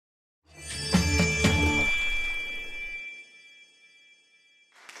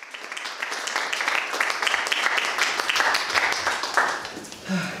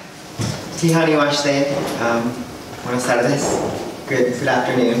Tihani Washte. Buenas tardes. Good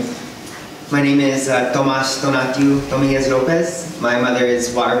afternoon. My name is Tomas Donatiu Dominguez Lopez. My mother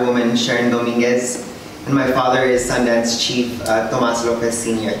is waterwoman Sharon Dominguez, and my father is Sundance Chief Tomas Lopez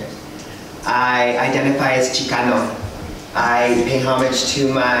Jnr. I identify as Chicano. I pay homage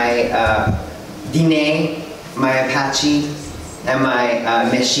to my Diné, my Apache, and my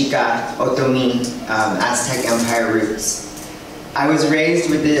Mexica, Otomi, Aztec Empire roots. I was raised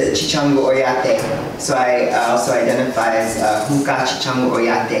with the Chichango Oyate, so I also identify as Huka Chichango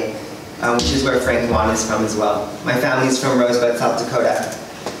Oyate, which is where Frank Juan is from as well. My family's from Rosebud, South Dakota.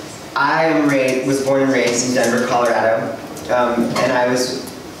 I was born and raised in Denver, Colorado,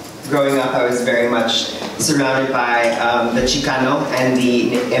 and growing up, I was very much surrounded by the Chicano and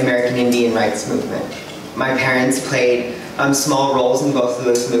the American Indian rights movement. My parents played small roles in both of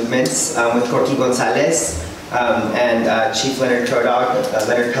those movements with Corky Gonzalez and Chief Leonard Trodog,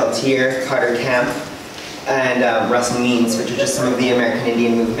 Leonard Peltier, Carter Camp, and Russell Means, which are just some of the American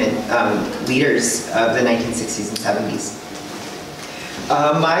Indian movement leaders of the 1960s and 70s.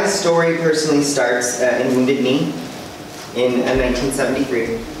 My story personally starts in Wounded Knee in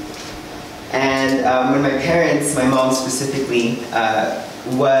 1973. And when my parents, my mom specifically,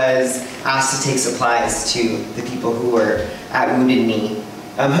 was asked to take supplies to the people who were at Wounded Knee.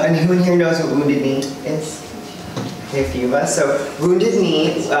 And who in here knows what Wounded Knee is? Okay, a few of us. So Wounded Knee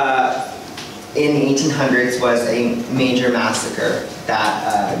in the 1800s was a major massacre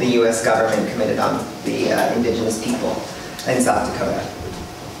that the US government committed on the indigenous people in South Dakota.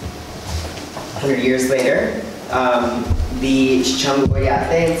 100 years later, the Chichango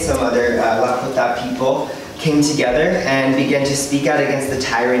Oyate and some other Lakota people came together and began to speak out against the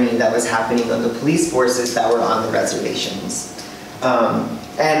tyranny that was happening on the police forces that were on the reservations.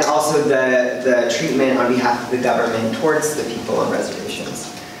 And also the treatment on behalf of the government towards the people on reservations.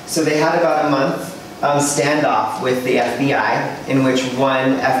 So they had about a month standoff with the FBI in which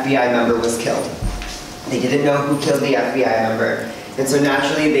one FBI member was killed. They didn't know who killed the FBI member. And so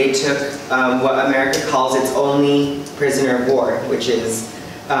naturally they took what America calls its only prisoner of war, which is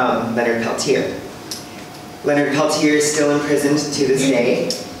Leonard Peltier. Leonard Peltier is still imprisoned to this day.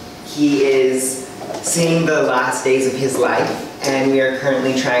 He is seeing the last days of his life, and we are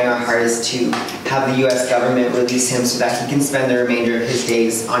currently trying our hardest to have the US government release him so that he can spend the remainder of his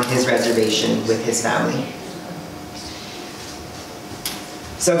days on his reservation with his family.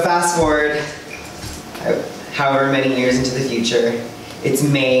 So fast forward, however many years into the future, it's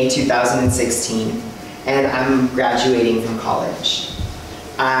May 2016, and I'm graduating from college.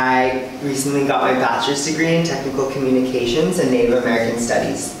 I recently got my bachelor's degree in technical communications and Native American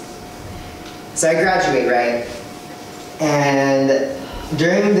studies. So I graduate, right? And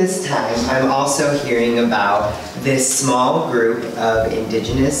during this time, I'm also hearing about this small group of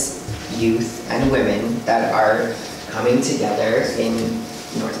indigenous youth and women that are coming together in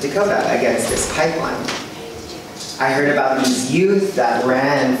North Dakota against this pipeline. I heard about these youth that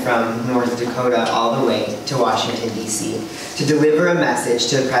ran from North Dakota all the way to Washington, D.C. to deliver a message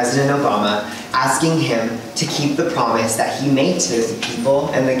to President Obama asking him to keep the promise that he made to the people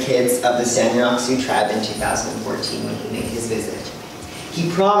and the kids of the Sanilac Sioux tribe in 2014 when he made his visit. He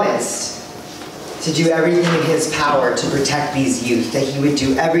promised to do everything in his power to protect these youth, that he would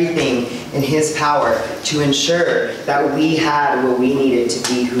do everything in his power to ensure that we had what we needed to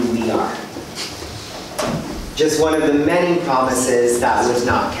be who we are. Just one of the many promises that was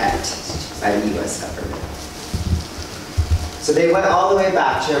not kept by the US government. So they went all the way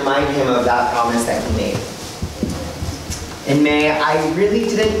back to remind him of that promise that he made. In May, I really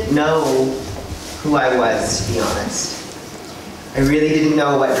didn't know who I was, to be honest. I really didn't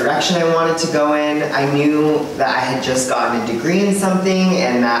know what direction I wanted to go in. I knew that I had just gotten a degree in something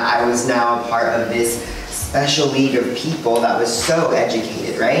and that I was now a part of this special league of people that was so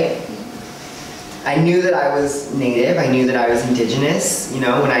educated, right? I knew that I was Native, I knew that I was indigenous. You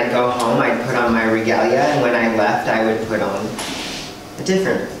know, when I'd go home, I'd put on my regalia, and when I left, I would put on a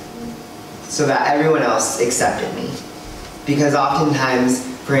different, so that everyone else accepted me. Because oftentimes,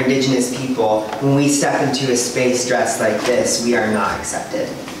 for indigenous people, when we step into a space dressed like this, we are not accepted.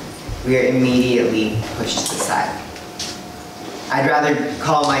 We are immediately pushed to the side. I'd rather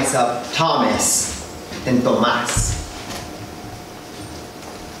call myself Thomas than Tomas.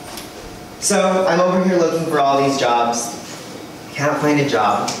 So I'm over here looking for all these jobs. Can't find a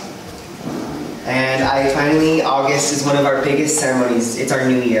job. And August is one of our biggest ceremonies. It's our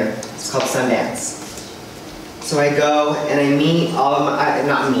new year. It's called Sundance. So I go and I meet all of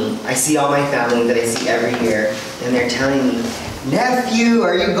my, I see all my family that I see every year, and they're telling me, nephew,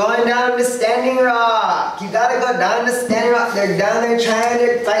 are you going down to Standing Rock? You gotta go down to Standing Rock. They're down there trying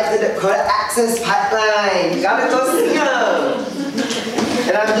to fight the Dakota Access Pipeline. You gotta go see them.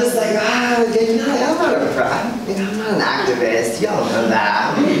 And I'm just like, I'm not a fraud. I'm not an activist. Y'all know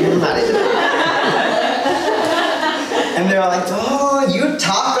that. I'm not into that. And they're all like, oh, you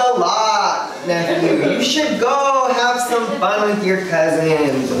talk a lot, nephew. You should go have some fun with your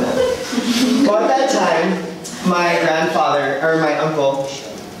cousins. Well, at that time, my grandfather, or my uncle,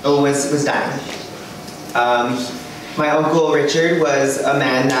 was dying. My uncle Richard was a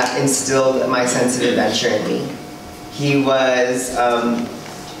man that instilled my sense of adventure in me. He was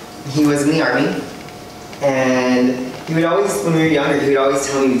in the army, and he would always, when we were younger, he would always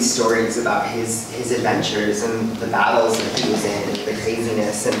tell me these stories about his adventures and the battles that he was in, and the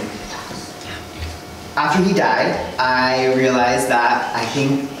craziness. And after he died, I realized that I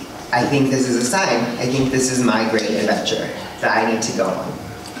think this is a sign. I think this is my great adventure that I need to go on.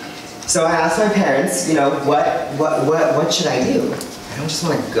 So I asked my parents, you know, what should I do? I don't just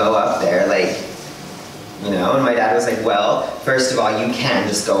want to go up there, like, you know. And my dad was like, well, first of all, you can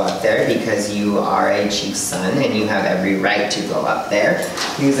just go up there because you are a chief's son and you have every right to go up there.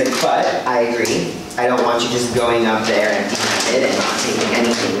 He was like, but I agree. I don't want you just going up there empty-handed and not taking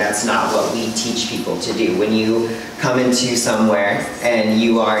anything. That's not what we teach people to do. When you come into somewhere and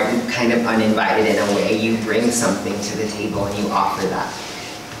you are kind of uninvited in a way, you bring something to the table and you offer that.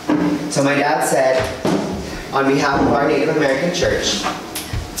 So my dad said, on behalf of our Native American church,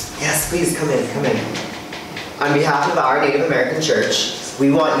 yes, please come in. On behalf of our Native American church,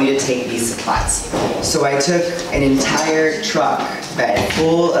 we want you to take these supplies. So I took an entire truck bed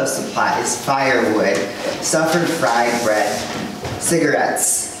full of supplies, firewood, suffered fried bread,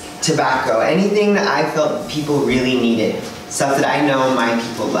 cigarettes, tobacco, anything that I felt people really needed, stuff that I know my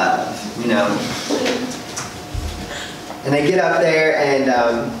people love, you know. And I get up there and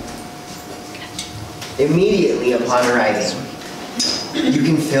immediately upon arriving, you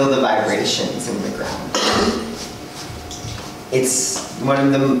can feel the vibrations in the ground. It's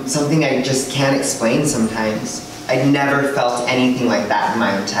something I just can't explain sometimes. I'd never felt anything like that in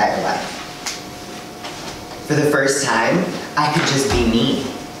my entire life. For the first time, I could just be me.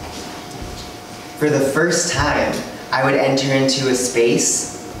 For the first time, I would enter into a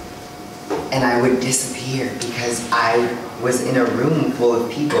space and I would disappear because I was in a room full of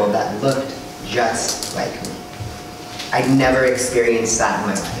people that looked just like me. I'd never experienced that in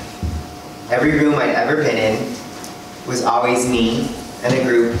my life. Every room I'd ever been in was always me and a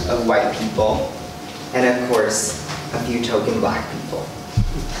group of white people, and of course, a few token black people.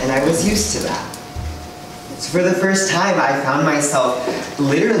 And I was used to that. So for the first time, I found myself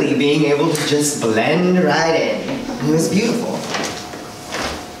literally being able to just blend right in. And it was beautiful.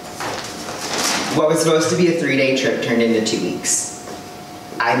 What was supposed to be a 3-day trip turned into 2 weeks.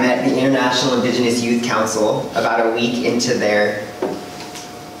 I met the International Indigenous Youth Council about a week into their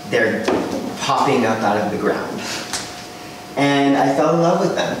popping up out of the ground. And I fell in love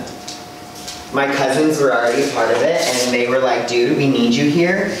with them. My cousins were already part of it, and they were like, dude, we need you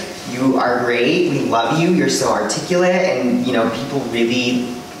here. You are great, we love you, you're so articulate, and you know, people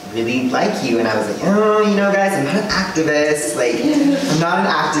really, really like you. And I was like, oh, you know guys, I'm not an activist, I'm not an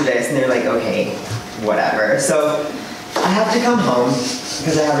activist. And they're like, okay, whatever. So I have to come home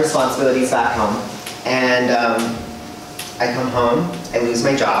because I have responsibilities back home. And I come home, I lose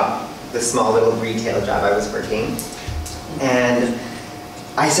my job, the small little retail job I was working. And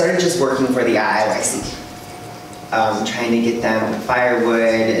I started just working for the IIYC, trying to get them firewood,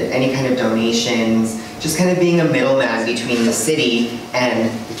 any kind of donations, just kind of being a middleman between the city and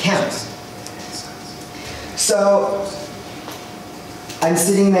the camp. So I'm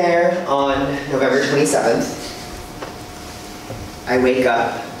sitting there on November 27th. I wake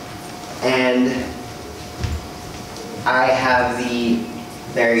up and I have the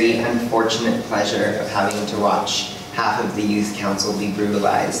very unfortunate pleasure of having to watch half of the youth council be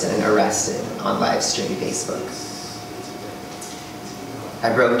brutalized and arrested on live stream Facebook.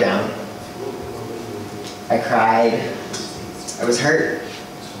 I broke down. I cried. I was hurt.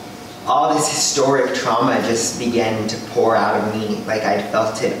 All this historic trauma just began to pour out of me, like I'd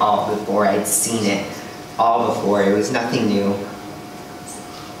felt it all before, I'd seen it all before. It was nothing new.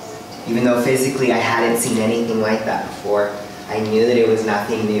 Even though physically I hadn't seen anything like that before, I knew that it was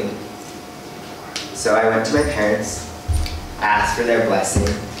nothing new. So I went to my parents, I asked for their blessing,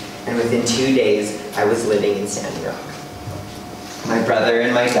 and within 2 days, I was living in Standing Rock. My brother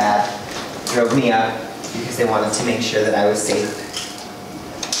and my dad drove me up because they wanted to make sure that I was safe.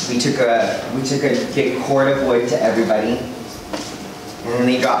 We took a big cord of wood to everybody, And then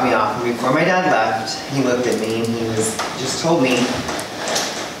they dropped me off, and before my dad left, he looked at me and he just told me,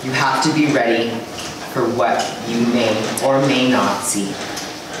 you have to be ready for what you may or may not see.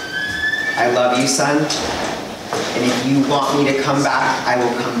 I love you, son, and if you want me to come back, I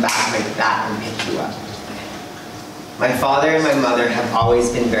will come back like that and pick you up. My father and my mother have always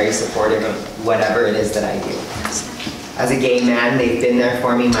been very supportive of whatever it is that I do. As a gay man, they've been there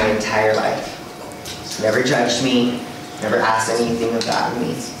for me my entire life. Never judged me, never asked anything of that of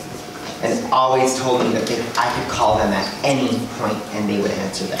me, and always told me that I could call them at any point and they would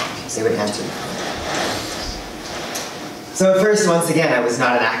answer them. They would answer me. So at first, once again, I was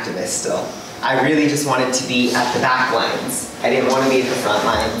not an activist still. I really just wanted to be at the back lines. I didn't want to be at the front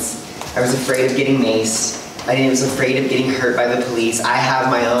lines. I was afraid of getting maced. I was afraid of getting hurt by the police. I have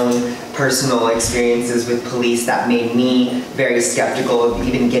my own personal experiences with police that made me very skeptical of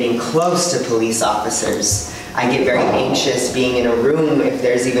even getting close to police officers. I get very anxious being in a room if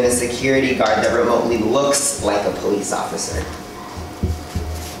there's even a security guard that remotely looks like a police officer.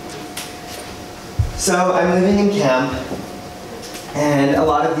 So I'm living in camp, and a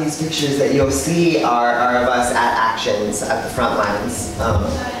lot of these pictures that you'll see are of us at actions at the front lines.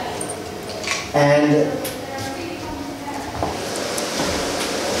 And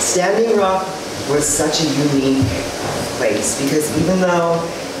Standing Rock was such a unique place because even though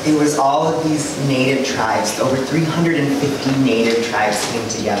it was all of these native tribes, over 350 native tribes came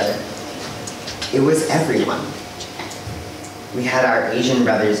together, it was everyone. We had our Asian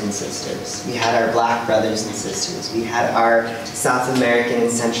brothers and sisters, we had our black brothers and sisters, we had our South American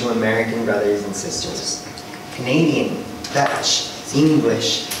and Central American brothers and sisters, Canadian, Dutch,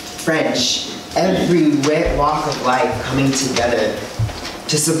 English, French, every walk of life coming together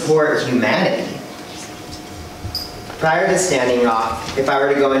to support humanity. Prior to Standing Rock, if I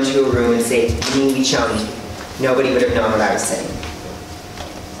were to go into a room and say, "Mini Choni," nobody would have known what I was saying.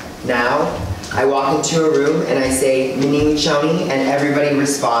 Now, I walk into a room and I say, "Mini Choni," and everybody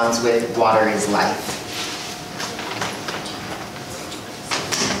responds with, "Water is life."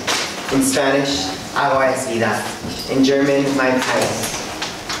 In Spanish, "Agua es vida." In German, "Mein País."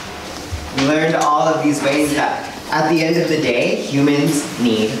 We learned all of these ways that at the end of the day, humans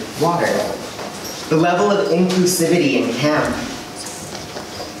need water. The level of inclusivity in camp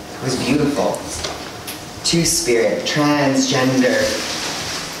was beautiful. Two-spirit, transgender,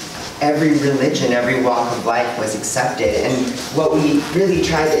 every religion, every walk of life was accepted. And what we really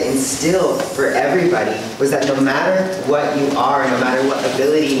tried to instill for everybody was that no matter what you are, no matter what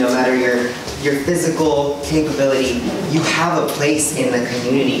ability, no matter your physical capability, you have a place in the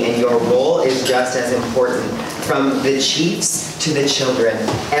community and your role is just as important. From the chiefs to the children,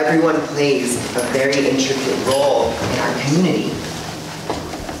 everyone plays a very intricate role in our community.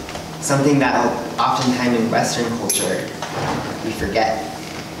 Something that oftentimes in Western culture, we forget.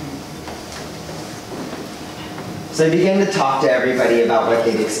 So I began to talk to everybody about what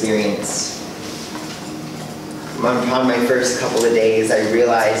they'd experienced. Upon my first couple of days, I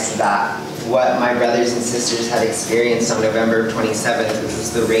realized that what my brothers and sisters had experienced on November 27th, which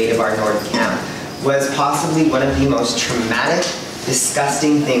was the raid of our North Camp, was possibly one of the most traumatic,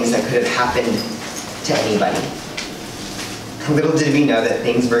 disgusting things that could have happened to anybody. Little did we know that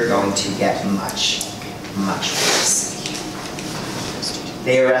things were going to get much, much worse.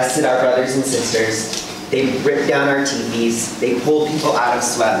 They arrested our brothers and sisters. They ripped down our teepees. They pulled people out of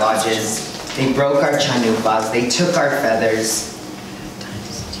sweat lodges. They broke our chanupas. They took our feathers.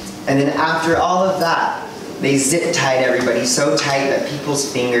 And then after all of that, they zip-tied everybody so tight that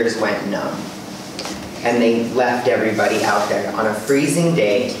people's fingers went numb. And they left everybody out there on a freezing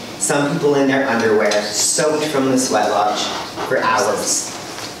day, some people in their underwear, soaked from the sweat lodge for hours.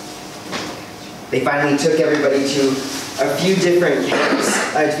 They finally took everybody to a few different camps,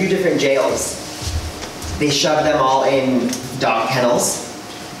 a few different jails. They shoved them all in dog kennels,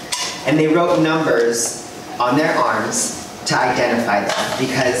 and they wrote numbers on their arms to identify them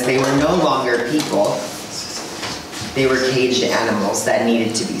because they were no longer people. They were caged animals that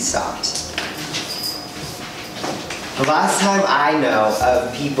needed to be stopped. The last time I know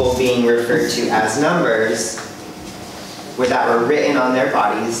of people being referred to as numbers that were written on their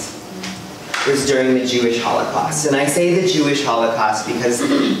bodies was during the Jewish Holocaust. And I say the Jewish Holocaust because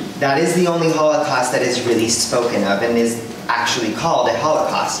that is the only Holocaust that is really spoken of and is actually called a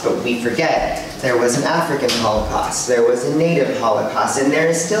Holocaust. But we forget there was an African Holocaust, there was a Native Holocaust, and there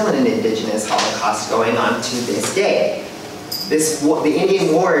is still an Indigenous Holocaust going on to this day. The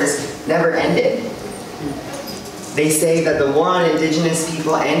Indian Wars never ended. They say that the war on Indigenous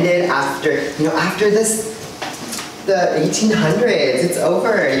people ended after the 1800s. It's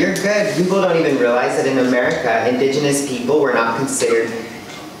over. You're good. People don't even realize that in America, indigenous people were not considered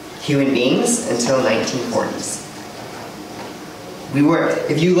human beings until 1940s. We were,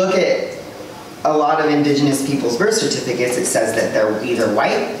 if you look at a lot of indigenous people's birth certificates, it says that they're either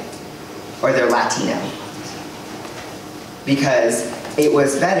white or they're Latino. Because it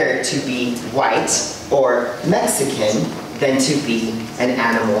was better to be white or Mexican than to be an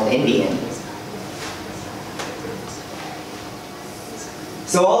animal Indian.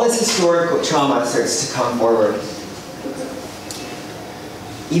 So all this historical trauma starts to come forward.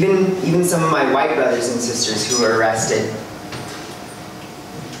 Even some of my white brothers and sisters who were arrested,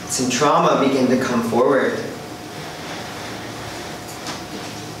 some trauma began to come forward.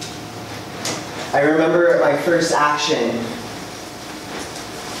 I remember my first action,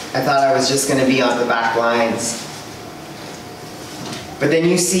 I thought I was just going to be on the back lines. But then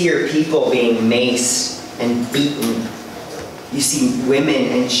you see your people being maced and beaten. You see women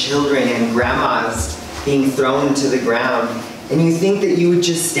and children and grandmas being thrown to the ground. And you think that you would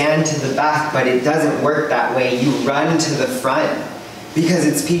just stand to the back, but it doesn't work that way. You run to the front. Because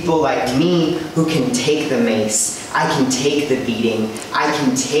it's people like me who can take the mace, I can take the beating, I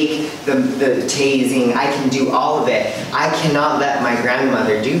can take the tasing, I can do all of it. I cannot let my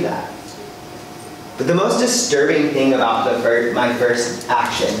grandmother do that. But the most disturbing thing about my first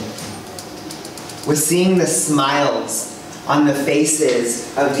action was seeing the smiles on the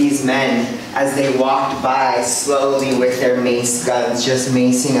faces of these men as they walked by slowly with their mace guns, just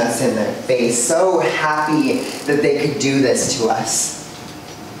macing us in their face, so happy that they could do this to us.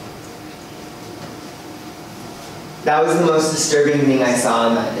 That was the most disturbing thing I saw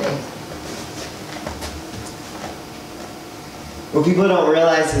on that day. What people don't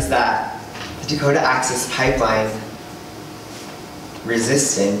realize is that the Dakota Access Pipeline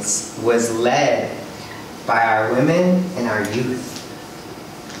resistance was led by our women and our youth.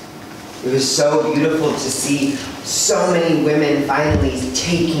 It was so beautiful to see so many women finally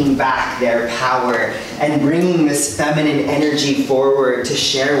taking back their power and bringing this feminine energy forward to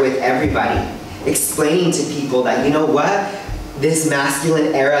share with everybody. Explaining to people that, you know what, this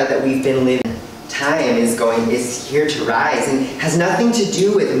masculine era that we've been living, time is here to rise, and has nothing to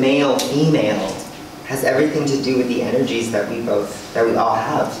do with male, female. Has everything to do with the energies that we all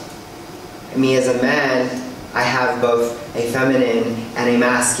have. And me as a man, I have both a feminine and a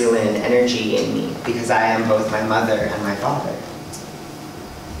masculine energy in me because I am both my mother and my father.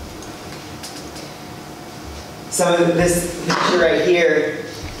 So this picture right here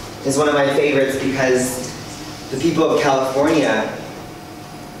is one of my favorites because the people of California,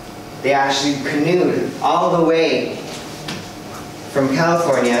 they actually canoed all the way from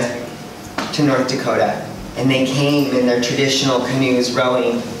California to North Dakota, and they came in their traditional canoes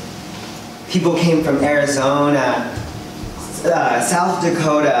rowing. People came from Arizona, South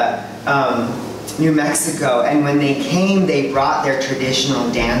Dakota, New Mexico, and when they came, they brought their traditional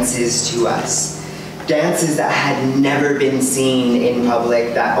dances to us. Dances that had never been seen in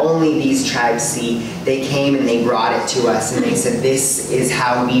public, that only these tribes see. They came and they brought it to us, and they said, this is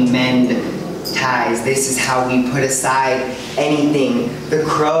how we mend ties. This is how we put aside anything. The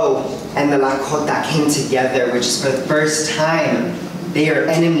Crow and the Lakota came together, which is for the first time. They are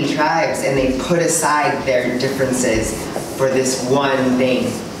enemy tribes, and they put aside their differences for this one thing.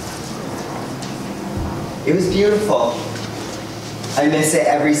 It was beautiful. I miss it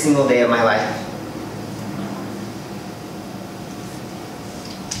every single day of my life.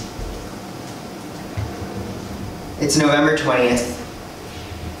 It's November 20th.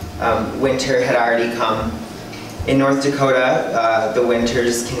 Winter had already come. In North Dakota, the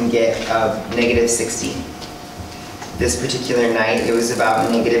winters can get -60. This particular night, it was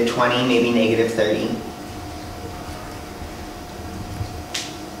about -20, maybe -30.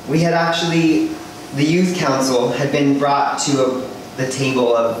 We had actually, the youth council had been brought to the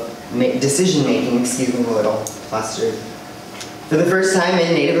table of decision making, excuse me, I'm a little flustered. For the first time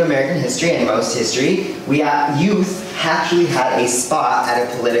in Native American history and most history, youth actually had a spot at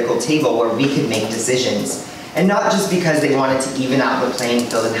a political table where we could make decisions. And not just because they wanted to even out the playing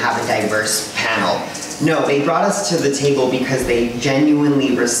field and have a diverse panel. No, they brought us to the table because they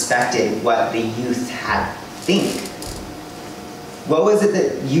genuinely respected what the youth had to think. What was it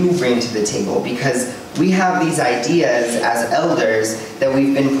that you bring to the table? Because we have these ideas as elders that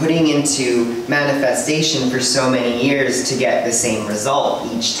we've been putting into manifestation for so many years to get the same result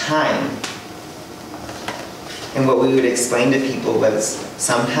each time. And what we would explain to people was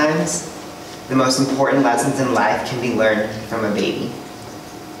sometimes the most important lessons in life can be learned from a baby.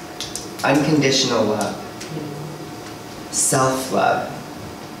 Unconditional love, self-love,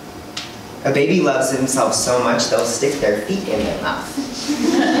 A baby loves himself so much they'll stick their feet in their mouth.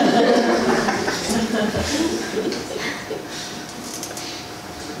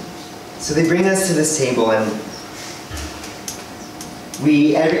 So they bring us to this table, and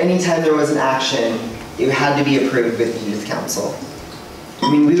anytime there was an action, it had to be approved with the youth council. I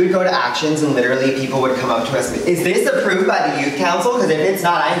mean, we would go to actions and literally people would come up to us, is this approved by the youth council? Because if it's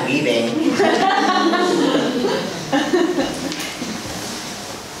not, I'm leaving.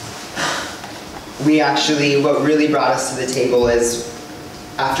 What really brought us to the table is,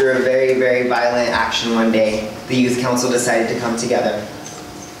 after a very, very violent action one day, the youth council decided to come together.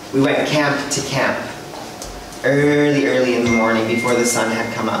 We went camp to camp, early in the morning before the sun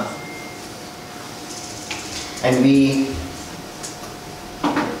had come up. And we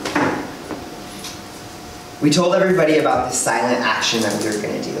told everybody about this silent action that we were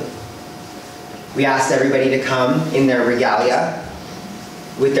going to do. We asked everybody to come in their regalia,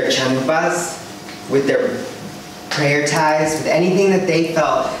 with their chanupas, with their prayer ties, with anything that they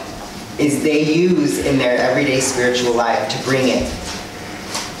felt is they use in their everyday spiritual life to bring it.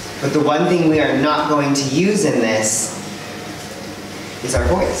 But the one thing we are not going to use in this is our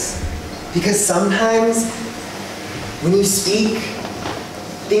voice. Because sometimes when you speak,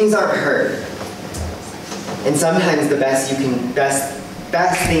 things aren't heard. And sometimes the best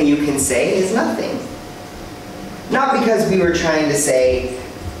thing you can say is nothing. Not because we were trying to say,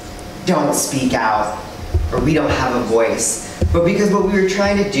 don't speak out, or we don't have a voice, but because what we were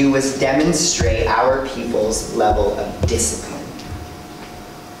trying to do was demonstrate our people's level of discipline.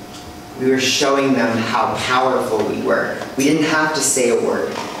 We were showing them how powerful we were. We didn't have to say a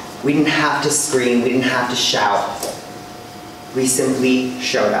word. We didn't have to scream. We didn't have to shout. We simply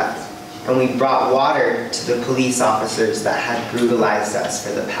showed up. And we brought water to the police officers that had brutalized us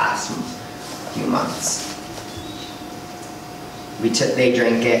for the past few months. They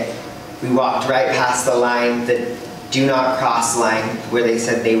drank it. We walked right past the line, the do not cross line, where they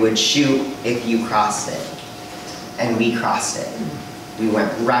said they would shoot if you crossed it. And we crossed it. We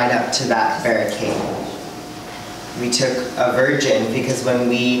went right up to that barricade. We took a virgin, because when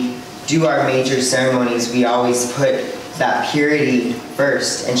we do our major ceremonies, we always put that purity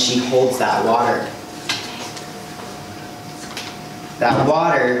first, and she holds that water. That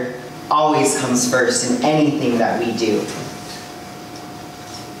water always comes first in anything that we do.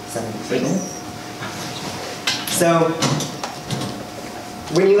 So,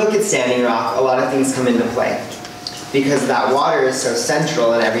 when you look at Standing Rock, a lot of things come into play. Because that water is so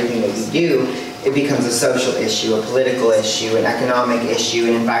central in everything that we do, it becomes a social issue, a political issue, an economic issue,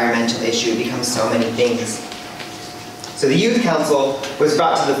 an environmental issue. It becomes so many things. So the Youth Council was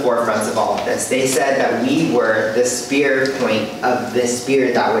brought to the forefront of all of this. They said that we were the spear point of the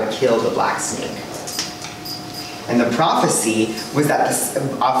spear that would kill the black snake. And the prophecy was that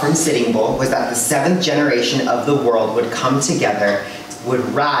from Sitting Bull was that the 7th generation of the world would come together, would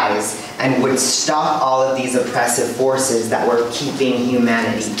rise, and would stop all of these oppressive forces that were keeping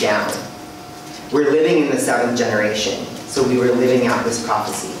humanity down. We're living in the 7th generation, so we were living out this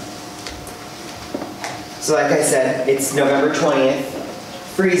prophecy. So like I said, it's November 20th,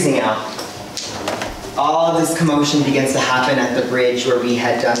 freezing out. All of this commotion begins to happen at the bridge where we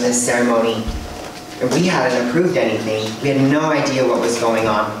had done this ceremony. And we hadn't approved anything. We had no idea what was going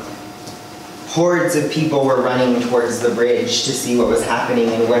on. Hordes of people were running towards the bridge to see what was happening,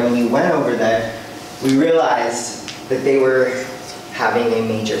 and when we went over there, we realized that they were having a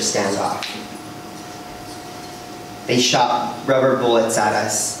major standoff. They shot rubber bullets at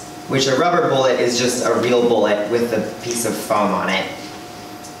us, which a rubber bullet is just a real bullet with a piece of foam on it.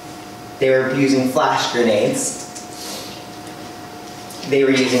 They were using flash grenades. They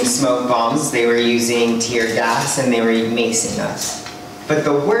were using smoke bombs, they were using tear gas, and they were macing us. But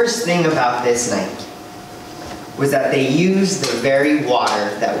the worst thing about this night was that they used the very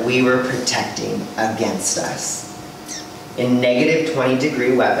water that we were protecting against us. In negative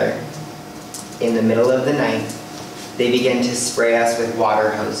 20-degree weather, in the middle of the night, they began to spray us with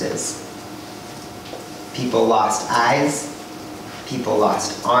water hoses. People lost eyes, people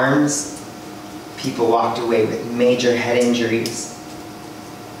lost arms, people walked away with major head injuries.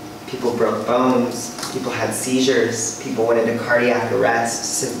 People broke bones, people had seizures, people went into cardiac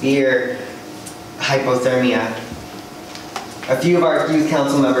arrest, severe hypothermia. A few of our youth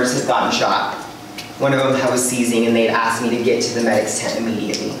council members had gotten shot. One of them was seizing, and they'd asked me to get to the medics tent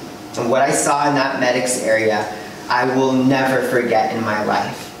immediately. And what I saw in that medics area, I will never forget in my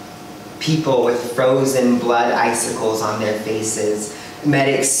life. People with frozen blood icicles on their faces,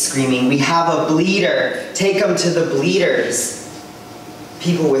 medics screaming, "We have a bleeder, take them to the bleeders."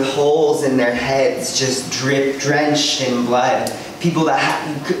 People with holes in their heads, just drenched in blood, People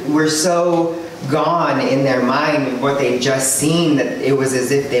that were so gone in their mind with what they'd just seen that it was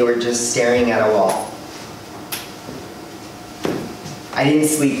as if they were just staring at a wall. I didn't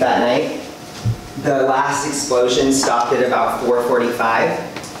sleep that night. The last explosion stopped at about 4:45.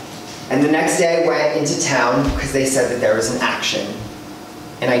 And the next day I went into town because they said that there was an action.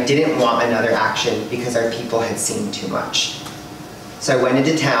 And I didn't want another action because our people had seen too much. So I went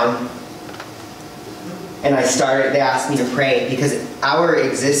into town and they asked me to pray because our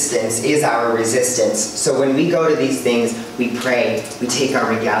existence is our resistance. So when we go to these things, we pray, we take our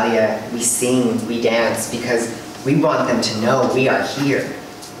regalia, we sing, we dance because we want them to know we are here.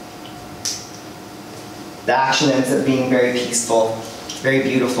 The action ends up being very peaceful, very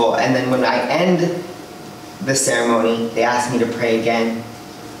beautiful. And then when I end the ceremony, they ask me to pray again.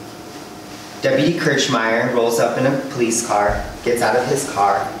 Deputy Kirchmeier rolls up in a police car, gets out of his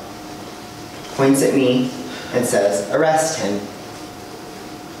car, points at me, and says, "Arrest him."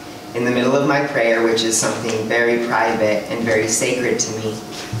 In the middle of my prayer, which is something very private and very sacred to me,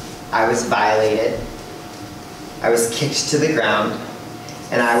 I was violated. I was kicked to the ground,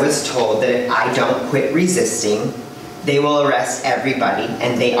 and I was told that if I don't quit resisting, they will arrest everybody,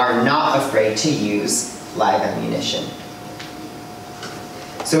 and they are not afraid to use live ammunition.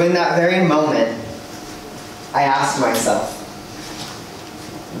 So in that very moment, I asked myself,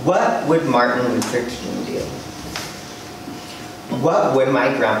 what would Martin Luther King do? What would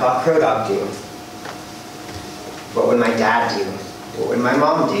my grandpa Crow Dog do? What would my dad do? What would my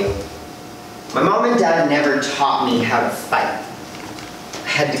mom do? My mom and dad never taught me how to fight. I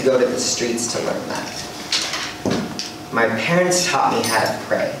had to go to the streets to learn that. My parents taught me how to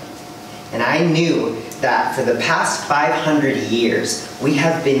pray. And I knew that for the past 500 years, we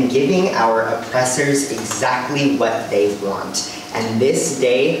have been giving our oppressors exactly what they want. And this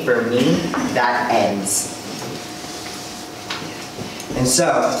day, for me, that ends. And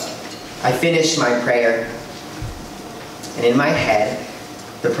so, I finished my prayer. And in my head,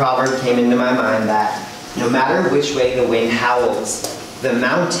 the proverb came into my mind that no matter which way the wind howls, the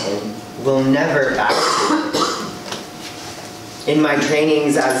mountain will never back to it. In my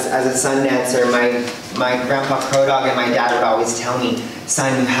trainings as a sun dancer, my grandpa Crow Dog and my dad would always tell me,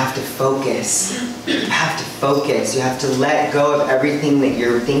 "Son, you have to focus. You have to focus. You have to let go of everything that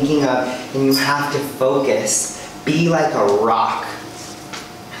you're thinking of, and you have to focus. Be like a rock."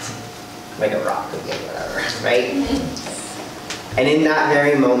 Like a rock, okay, whatever, right? And in that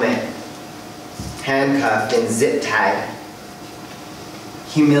very moment, handcuffed and zip-tied,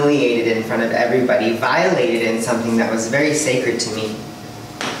 humiliated in front of everybody, violated in something that was very sacred to me,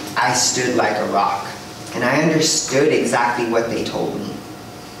 I stood like a rock. And I understood exactly what they told me.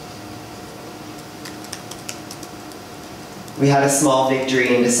 We had a small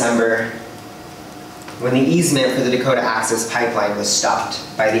victory in December when the easement for the Dakota Access Pipeline was stopped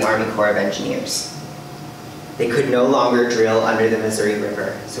by the Army Corps of Engineers. They could no longer drill under the Missouri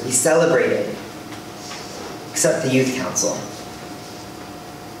River, so we celebrated, except the Youth Council.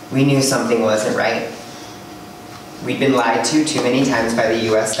 We knew something wasn't right. We'd been lied to too many times by the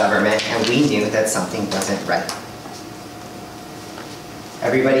US government, and we knew that something wasn't right.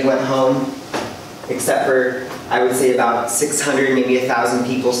 Everybody went home, except for, I would say, about 600, maybe 1,000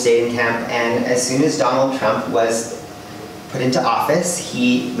 people stayed in camp, and as soon as Donald Trump was put into office,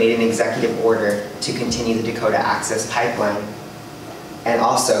 he made an executive order to continue the Dakota Access Pipeline and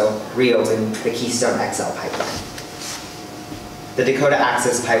also reopen the Keystone XL pipeline. The Dakota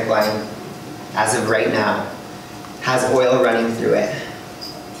Access Pipeline, as of right now, has oil running through it.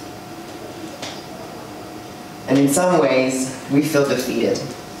 And in some ways, we feel defeated.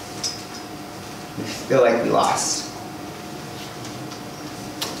 We feel like we lost.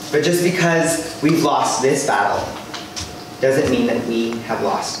 But just because we've lost this battle doesn't mean that we have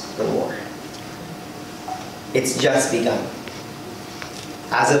lost the war. It's just begun.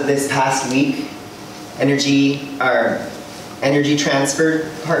 As of this past week, our Energy Transfer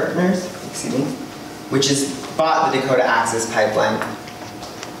Partners, which has bought the Dakota Access Pipeline,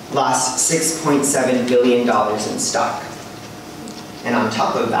 lost $6.7 billion in stock. And on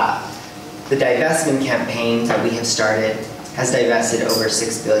top of that, the divestment campaign that we have started has divested over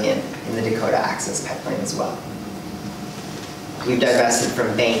 $6 billion in the Dakota Access Pipeline as well. We've divested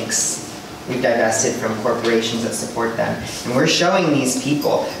from banks. We've divested from corporations that support them. And we're showing these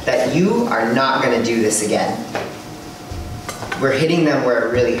people that you are not going to do this again. We're hitting them where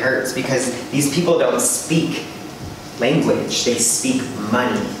it really hurts because these people don't speak language, they speak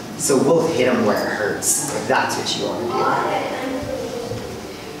money. So we'll hit them where it hurts, if that's what you want to do.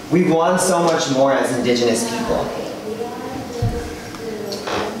 We've won so much more as Indigenous people.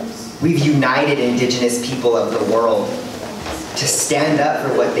 We've united Indigenous people of the world to stand up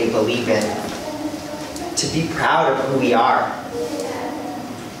for what they believe in, to be proud of who we are,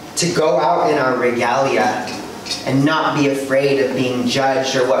 to go out in our regalia and not be afraid of being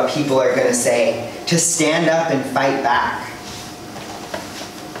judged or what people are going to say, to stand up and fight back.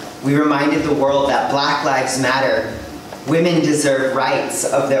 We reminded the world that Black Lives Matter, women deserve rights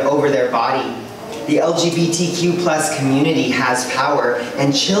over their body. The LGBTQ+ community has power,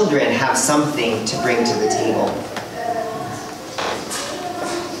 and children have something to bring to the table.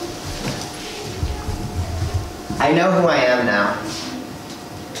 I know who I am now.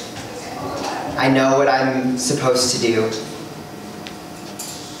 I know what I'm supposed to do.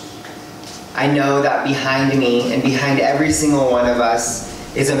 I know that behind me and behind every single one of us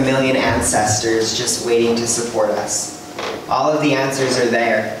is a million ancestors just waiting to support us. All of the answers are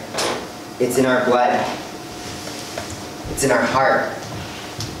there. It's in our blood. It's in our heart.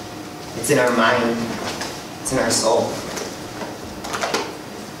 It's in our mind. It's in our soul.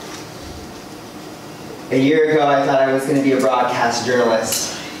 A year ago, I thought I was going to be a broadcast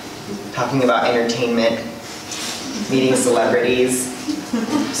journalist, talking about entertainment, meeting celebrities.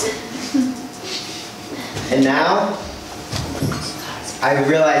 And now, I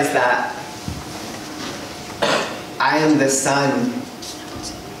realize that I am the son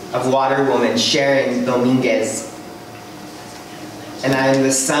of water woman Sharon Dominguez. And I am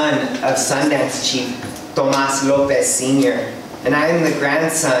the son of Sundance Chief Tomas Lopez Jnr. And I am the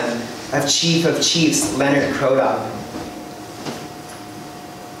grandson of Chiefs Leonard Crodop.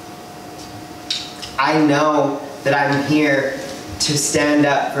 I know that I'm here to stand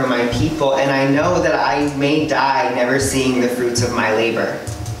up for my people, and I know that I may die never seeing the fruits of my labor.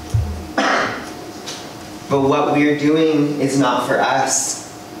 But what we're doing is not for us.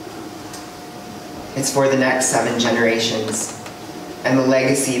 It's for the next 7 generations and the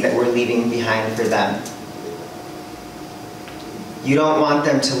legacy that we're leaving behind for them. You don't want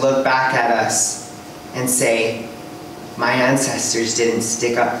them to look back at us and say, my ancestors didn't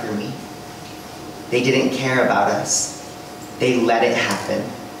stick up for me. They didn't care about us. They let it happen.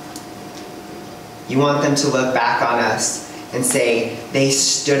 You want them to look back on us and say, they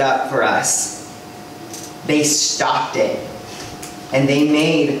stood up for us. They stopped it. And they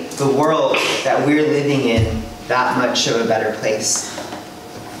made the world that we're living in that much of a better place.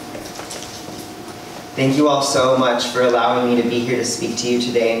 Thank you all so much for allowing me to be here to speak to you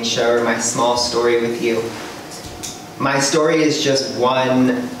today and share my small story with you. My story is just one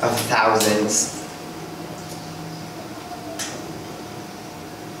of thousands.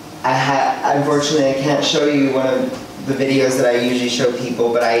 Unfortunately, I can't show you one of the videos that I usually show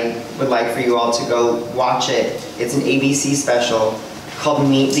people, but I would like for you all to go watch it. It's an ABC special called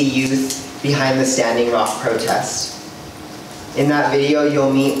Meet the Youth Behind the Standing Rock Protest. In that video,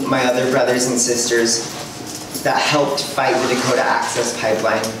 you'll meet my other brothers and sisters that helped fight the Dakota Access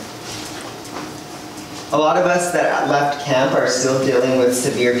Pipeline. A lot of us that left camp are still dealing with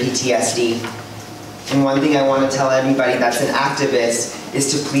severe PTSD. And one thing I want to tell anybody that's an activist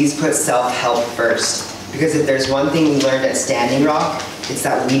is to please put self-help first. Because if there's one thing we learned at Standing Rock, it's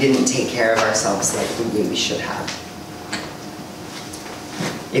that we didn't take care of ourselves like the way we should have.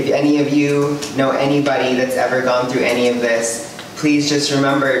 If any of you know anybody that's ever gone through any of this, please just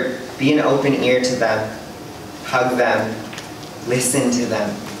remember, be an open ear to them, hug them, listen to them,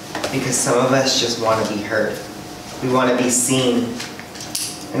 because some of us just want to be heard. We want to be seen,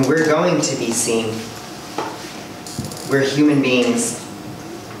 and we're going to be seen. We're human beings.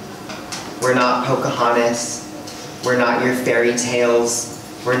 We're not Pocahontas. We're not your fairy tales.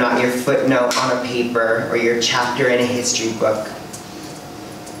 We're not your footnote on a paper or your chapter in a history book.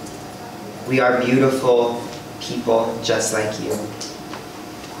 We are beautiful people just like you.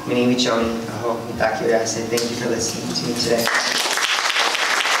 Mini Wichoni, aho, mitakirase. Thank you for listening to me today.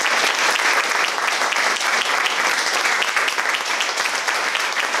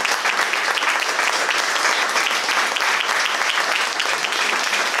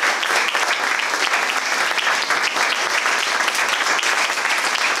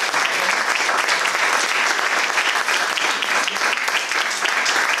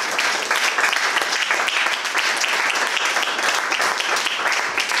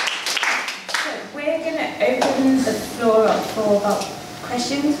 For about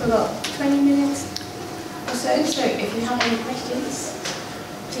questions. We've got 20 minutes or so, so if you have any questions,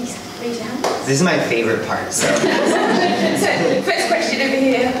 please raise your hand. This is my favorite part, so. So, first question over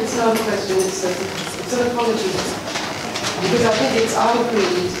here. It's not a question, it's an apology. Because I think it's our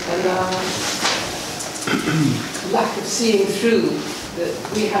greed and our lack of seeing through that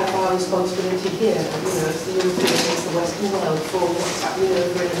we have our responsibility here, as the Europeans, the Western world, for what's happening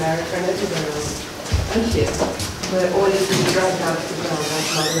over in America and everywhere else, and here. where all is being dragged out of the ground like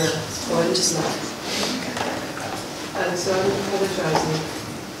Mother Earth, or just not. And so I'm apologising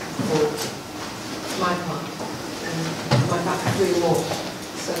for my part, and my back is doing more.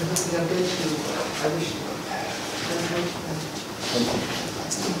 So hopefully I'm going to do what I wish to.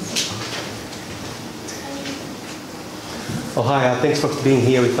 Oh, hi, thanks for being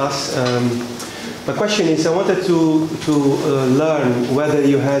here with us. My question is, I wanted to learn whether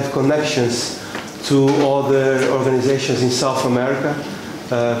you had connections to other organizations in South America,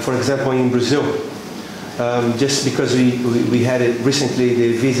 for example, in Brazil. Just because we had recently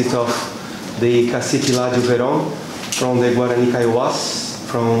the visit of the Cacique lá de Verón from the Guarani Kaiowás,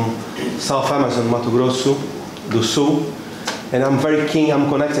 from South Amazon, Mato Grosso do Sul. And I'm very keen, I'm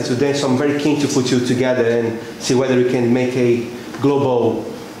connected to them, so I'm very keen to put you together and see whether we can make a global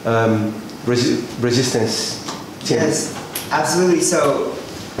resistance team. Yes, absolutely. So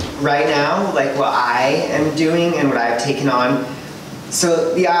right now, like what I am doing and what I've taken on,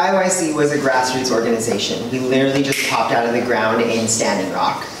 so the IYC was a grassroots organization. We literally just popped out of the ground in Standing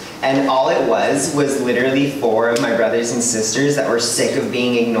Rock. And all it was literally 4 of my brothers and sisters that were sick of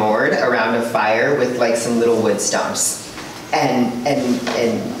being ignored around a fire with like some little wood stumps. And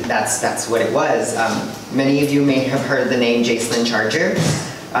that's what it was. Many of you may have heard the name Jacelyn Charger.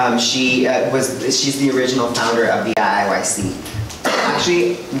 She's the original founder of the IYC.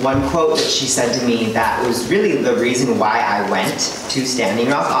 Actually, one quote that she said to me that was really the reason why I went to Standing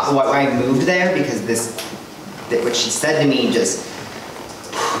Rock, why I moved there, because what she said to me just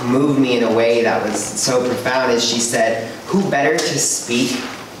moved me in a way that was so profound. Is she said, "Who better to speak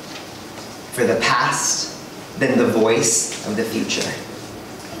for the past than the voice of the future?"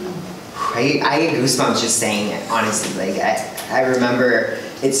 I get goosebumps just saying it, honestly. Like I remember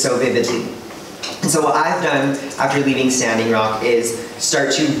it so vividly. And so what I've done after leaving Standing Rock is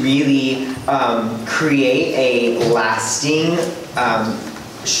start to really create a lasting,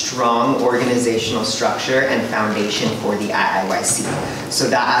 strong organizational structure and foundation for the IIYC. So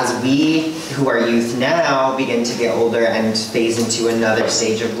that as we, who are youth now, begin to get older and phase into another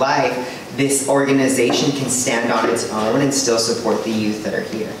stage of life, this organization can stand on its own and still support the youth that are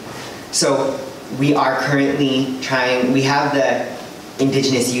here. So we are currently trying, we have the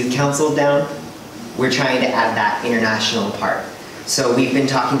Indigenous Youth Council down. We're trying to add that international part. So we've been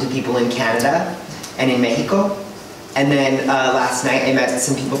talking to people in Canada and in Mexico. And then last night I met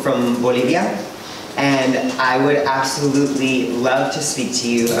some people from Bolivia. And I would absolutely love to speak to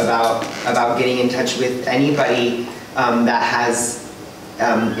you about getting in touch with anybody that has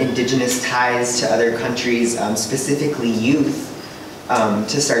indigenous ties to other countries, specifically youth,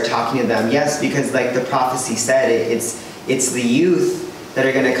 to start talking to them. Yes, because like the prophecy said, it's the youth that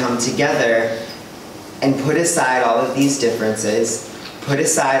are gonna come together and put aside all of these differences, put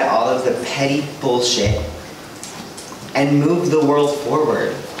aside all of the petty bullshit, and move the world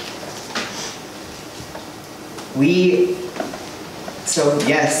forward. So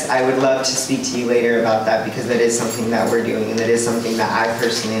yes, I would love to speak to you later about that, because that is something that we're doing, and that is something that I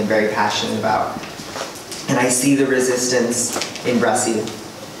personally am very passionate about. And I see the resistance in Brazil,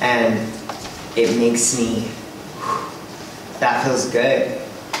 and it makes me, that feels good.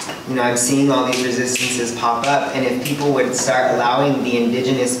 You know, I'm seeing all these resistances pop up, and if people would start allowing the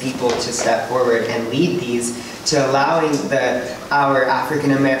indigenous people to step forward and lead these, to allowing our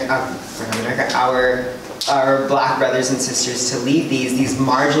our black brothers and sisters to lead these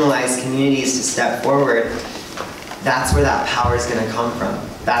marginalized communities to step forward, that's where that power is going to come from.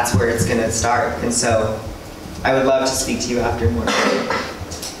 That's where it's going to start. And so I would love to speak to you after more.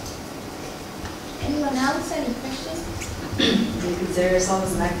 Anyone else? Any questions? Do you consider yourself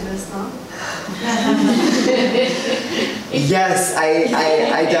as an activist now? Yes,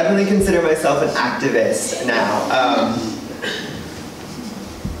 I definitely consider myself an activist now.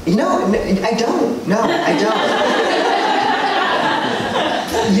 You know, I don't. No, I don't.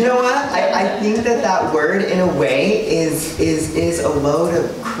 You know what? I think that word, in a way, is a load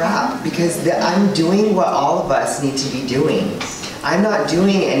of crap, because I'm doing what all of us need to be doing. I'm not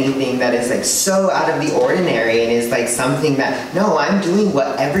doing anything that is like so out of the ordinary and is like something that, no, I'm doing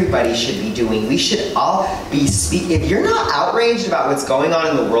what everybody should be doing. We should all be if you're not outraged about what's going on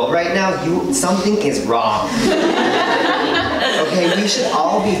in the world right now, something is wrong. Okay, we should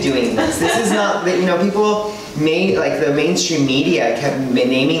all be doing this. This is not, you know, people made, like the mainstream media kept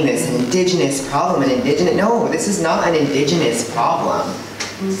naming this an indigenous problem, no, this is not an indigenous problem.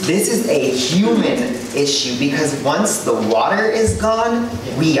 This is a human issue, because once the water is gone,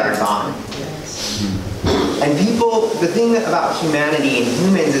 we are gone. And people, the thing about humanity and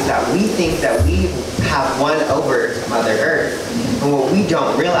humans is that we think that we have won over Mother Earth. And what we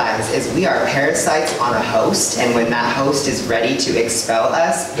don't realize is we are parasites on a host, and when that host is ready to expel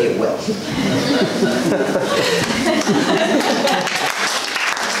us, it will.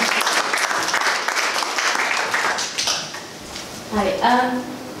 Hi,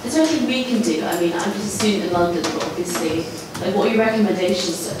 is there anything we can do? I mean, I'm just a student in London, but obviously, like, what are your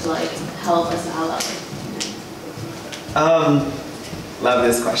recommendations to like help as an ally? Love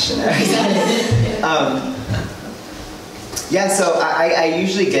this question. Yeah, so I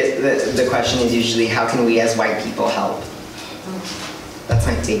usually get, the question is usually, how can we as white people help? That's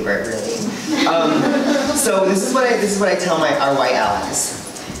my favorite, really. So this is what I tell our white allies.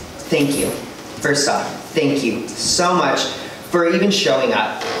 Thank you. First off, thank you so much for even showing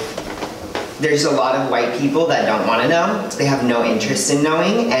up. There's a lot of white people that don't want to know. They have no interest in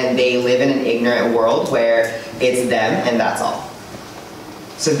knowing, and they live in an ignorant world where it's them and that's all.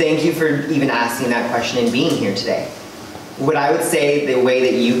 So thank you for even asking that question and being here today. What I would say, the way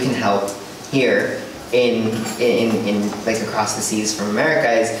that you can help here in like across the seas from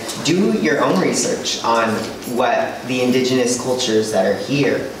America, is do your own research on what the indigenous cultures that are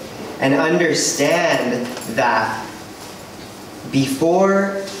here, and understand that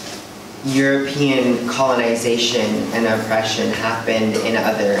before European colonization and oppression happened in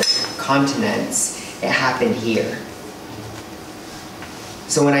other continents, it happened here.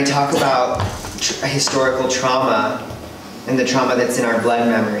 So when I talk about historical trauma and the trauma that's in our blood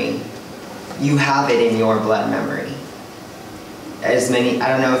memory, you have it in your blood memory. As many, I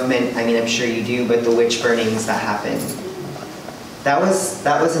don't know if many, I mean, I'm sure you do, but the witch burnings that happened, that was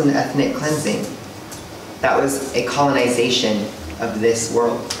an ethnic cleansing. That was a colonization of this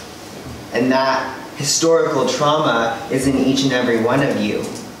world. And that historical trauma is in each and every one of you.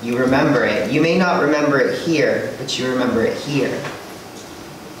 You remember it. You may not remember it here, but you remember it here.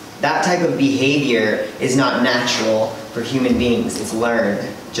 That type of behavior is not natural for human beings. It's learned.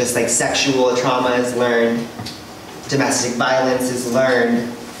 Just like sexual trauma is learned, domestic violence is learned.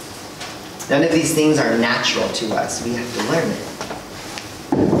 None of these things are natural to us. We have to learn it.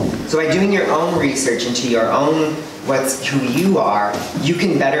 So by doing your own research into your own who you are, you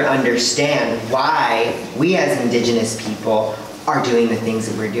can better understand why we as indigenous people are doing the things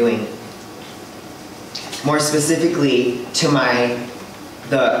that we're doing. More specifically, to my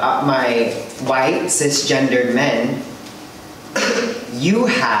white cisgendered men, you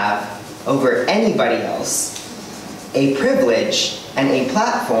have, over anybody else, a privilege and a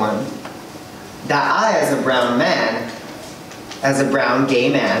platform that I, as a brown man, as a brown gay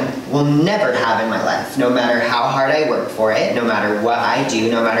man, will never have in my life, no matter how hard I work for it, no matter what I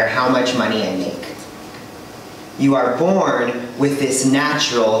do, no matter how much money I make. You are born with this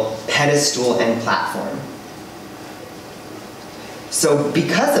natural pedestal and platform. So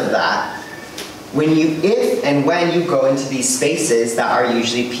because of that, if and when you go into these spaces that are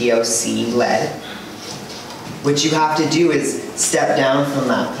usually POC led, what you have to do is step down from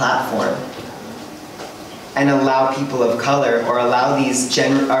that platform and allow people of color, or allow these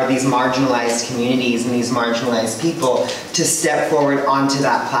marginalized communities and these marginalized people to step forward onto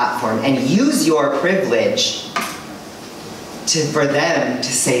that platform and use your privilege for them to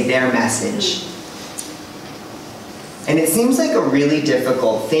say their message. And it seems like a really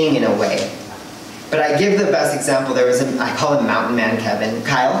difficult thing in a way. But I give the best example. There was I call him Mountain Man Kevin.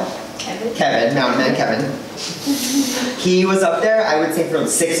 Kyle? Kevin, Mountain Man Kevin. He was up there, I would say, for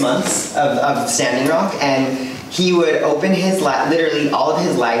 6 months of Standing Rock, and he would open literally all of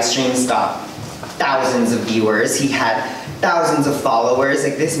his live streams got thousands of viewers. He had thousands of followers.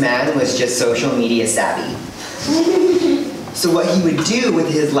 Like, this man was just social media savvy. So what he would do with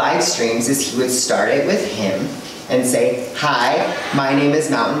his live streams is he would start it with him and say, "Hi, my name is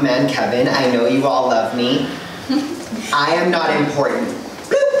Mountain Man Kevin. I know you all love me. I am not important."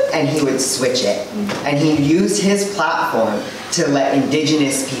 And he would switch it. And he used his platform to let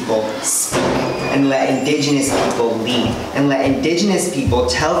indigenous people speak, and let indigenous people lead, and let indigenous people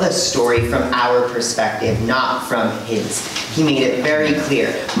tell the story from our perspective, not from his. He made it very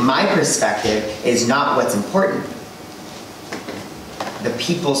clear, my perspective is not what's important. The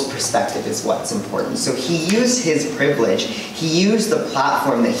people's perspective is what's important. So he used his privilege, he used the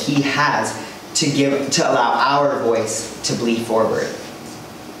platform that he has to allow our voice to bleed forward.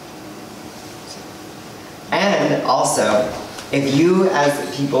 And also, if you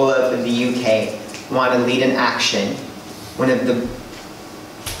as people of the UK want to lead an action, one of the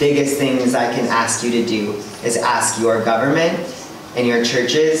biggest things I can ask you to do is ask your government and your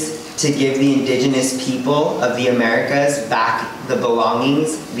churches to give the indigenous people of the Americas back the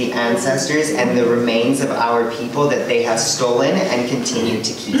belongings, the ancestors, and the remains of our people that they have stolen and continue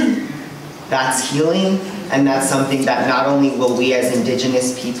to keep. That's healing, And that's something that not only will we as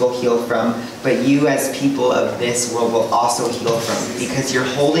Indigenous people heal from, but you as people of this world will also heal from, because you're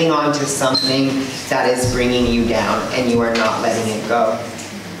holding on to something that is bringing you down and you are not letting it go.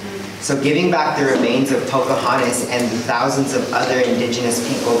 So giving back the remains of Pocahontas and the thousands of other Indigenous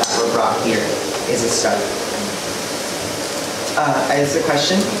people that were brought here is a start. Is the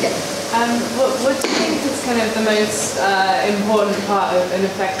question? Yeah. What do you think is kind of the most important part of an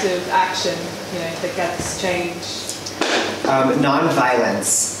effective action, that gets change?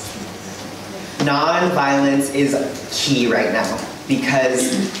 Non-violence. Non-violence is key right now,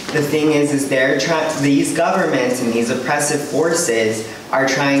 because the thing is these governments and these oppressive forces are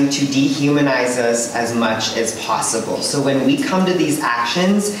trying to dehumanize us as much as possible. So when we come to these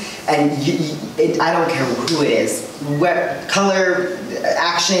actions, and I don't care who it is, what color,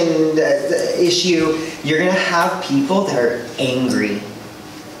 action, issue, you're gonna have people that are angry,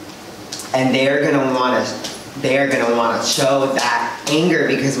 and they are gonna want to show that anger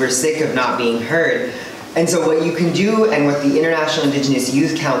because we're sick of not being heard. And so what you can do, and what the International Indigenous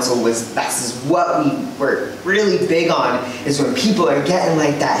Youth Council that's what we were really big on, is when people are getting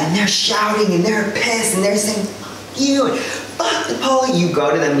like that and they're shouting and they're pissed and they're saying, "Fuck you," and "Fuck the police," you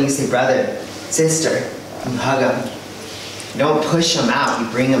go to them and you say, "Brother, sister," you hug them. You don't push them out, you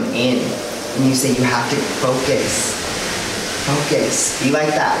bring them in. And you say, you have to focus. Focus. Be like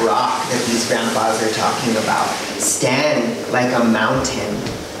that rock that these grandpas are talking about. Stand like a mountain.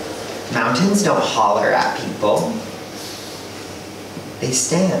 Mountains don't holler at people. They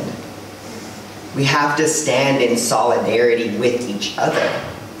stand. We have to stand in solidarity with each other.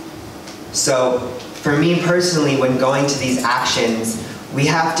 So, for me personally, when going to these actions, we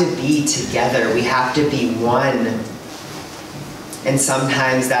have to be together. We have to be one. And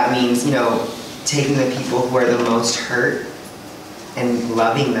sometimes that means, taking the people who are the most hurt and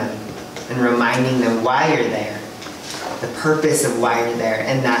loving them and reminding them why you're there, the purpose of why you're there,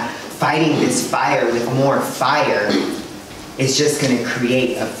 and that fighting this fire with more fire is just going to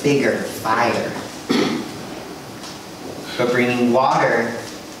create a bigger fire. But bringing water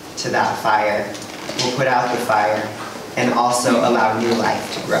to that fire will put out the fire and also allow new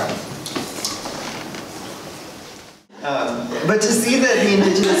life to grow. But to see the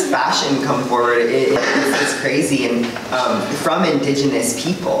Indigenous fashion come forward, it's crazy, and from Indigenous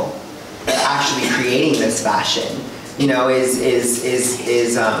people actually creating this fashion,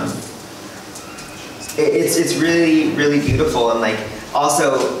 it's really, really beautiful, and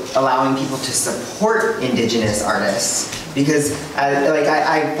also allowing people to support Indigenous artists. Because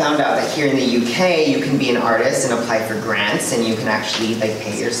I found out that here in the UK, you can be an artist and apply for grants, and you can actually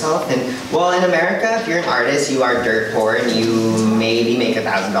pay yourself. And well, in America, if you're an artist, you are dirt poor, and you maybe make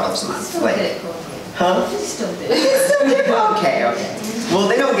 $1,000 a month. Huh? Still do. Okay. Well,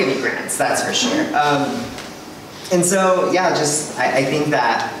 they don't give you grants, that's for sure. And so, yeah, I think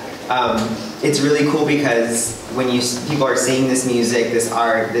that it's really cool, because when people are seeing this music, this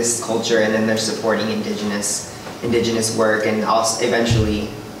art, this culture, and then they're supporting Indigenous work, and also eventually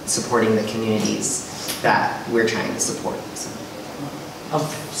supporting the communities that we're trying to support. So. I've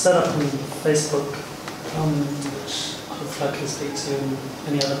set up on Facebook, which hopefully I can speak to, and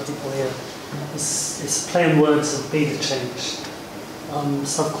any other people here. It's playing words of "Be the Change."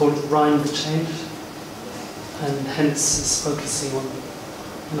 So I've called it "Rhyme the Change," and hence it's focusing on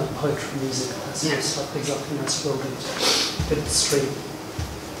poetry, music, that sort of stuff. Exactly, that's real good stream.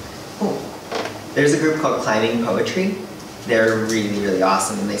 Cool. There's a group called Climbing Poetry. They're really, really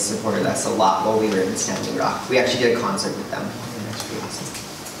awesome, and they supported us a lot while we were in Standing Rock. We actually did a concert with them, and that's pretty awesome.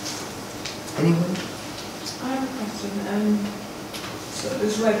 Anyone? I have a question. So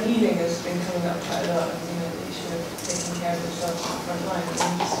this word healing has been coming up quite a lot, and the issue of taking care of yourself on the front line. And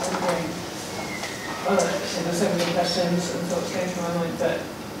I'm just wondering, there's so many questions and thoughts going through my mind, but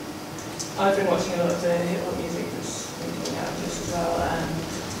I've been watching a lot of the hip-hop music that's been coming out of this as well, and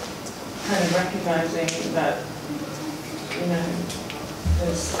kind of recognizing that,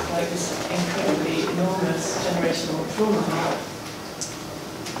 there's this incredibly enormous generational trauma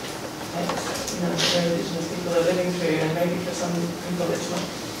that the Indigenous people are living through, and maybe for some people it's not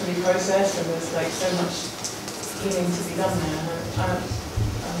fully processed, and there's so much healing to be done there. And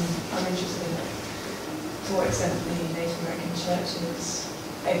I'm interested in to what extent the Native American Church is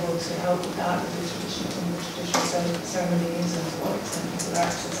able to help with that, with the traditional ceremonies, and to what extent people are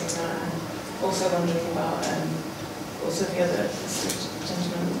accessing that, and also wondering about also the other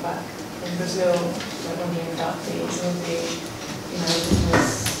gentleman back in Brazil, wondering about some of the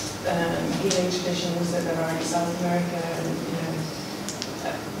Indigenous healing traditions that there are in South America, and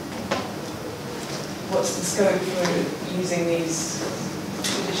what's the scope for using these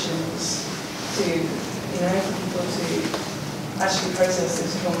traditions to for people to actually process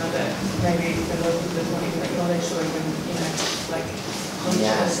this trauma that maybe the local people don't even acknowledge or even, like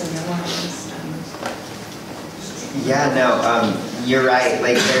conscious in their minds. Yeah, no, you're right.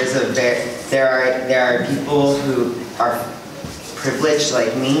 Like, there are people who are privileged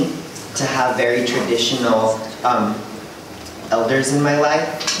like me to have very traditional elders in my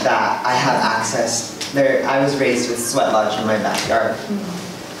life that I have access. I was raised with sweat lodge in my backyard.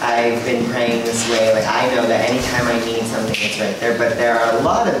 I've been praying this way. Like, I know that anytime I need something, it's right there. But there are a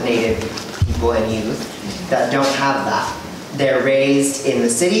lot of Native people and youth that don't have that. They're raised in the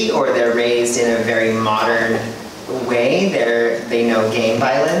city, or they're raised in a very modern way. They know gang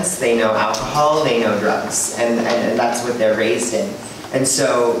violence, they know alcohol, they know drugs, and that's what they're raised in. And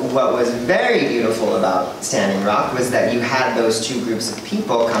so what was very beautiful about Standing Rock was that you had those two groups of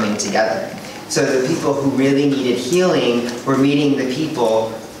people coming together. So the people who really needed healing were meeting the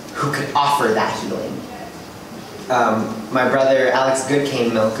people who could offer that healing. My brother Alex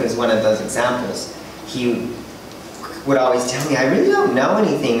Goodcane Milk is one of those examples. He would always tell me, I really don't know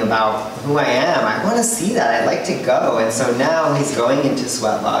anything about who I am. I want to see that. I'd like to go. And so now he's going into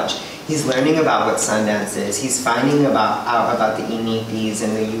Sweat Lodge. He's learning about what Sundance is. He's finding out about the Inipis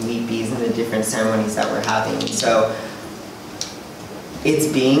and the Uipis and the different ceremonies that we're having. So it's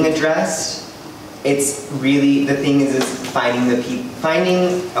being addressed. It's really, the thing is finding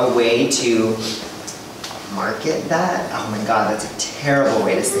a way to market that. Oh my God, that's a terrible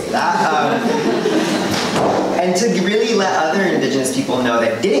way to say that. And to really let other Indigenous people know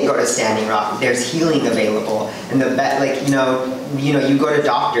that didn't go to Standing Rock, there's healing available. And you go to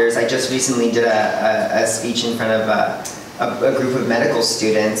doctors. I just recently did a speech in front of a group of medical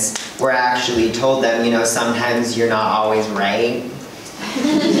students where I actually told them, sometimes you're not always right.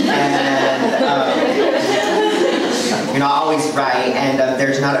 And you're not always right, and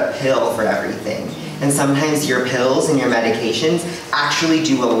there's not a pill for everything. And sometimes your pills and your medications actually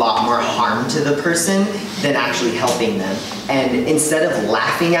do a lot more harm to the person than actually helping them. And instead of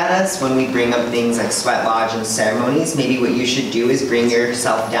laughing at us when we bring up things like Sweat Lodge and ceremonies, maybe what you should do is bring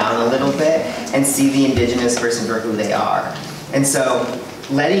yourself down a little bit and see the Indigenous person for who they are. And so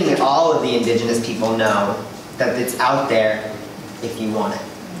letting all of the Indigenous people know that it's out there if you want it.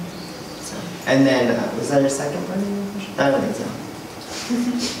 So, and then, was that your second part? I don't think so.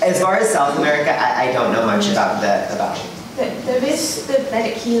 As far as South America, I don't know much about it. There is the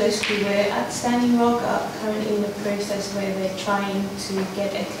medic healers who were at Standing Rock are currently in the process where they're trying to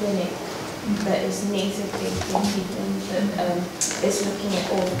get a clinic that is natively Indian, that is looking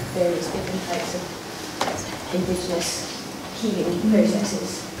at all various different types of Indigenous healing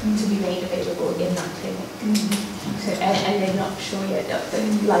processes to be made available in that clinic. So, and they're not sure yet that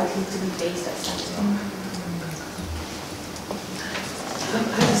they're likely to be based at Standing Rock. I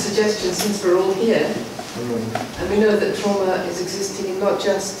have a suggestion, since we're all here, and we know that trauma is existing in not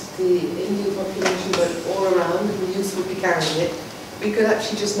just the Indian population, but all around, and the youth will be carrying it. We could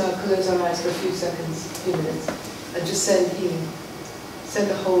actually just now close our eyes for a few seconds, a few minutes, and just send healing,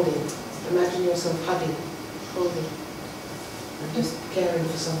 send a holding. Imagine yourself hugging, holding, and just caring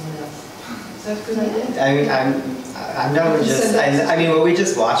for someone else. Is that a good idea? I'm down with just, I mean, what we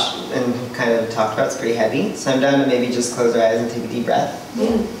just watched and kind of talked about is pretty heavy, so I'm down to maybe just close our eyes and take a deep breath.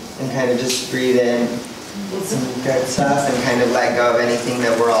 And kind of just breathe in some good stuff and kind of let go of anything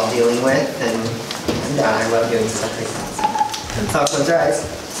that we're all dealing with. And I love doing stuff like that. So I'll close our eyes.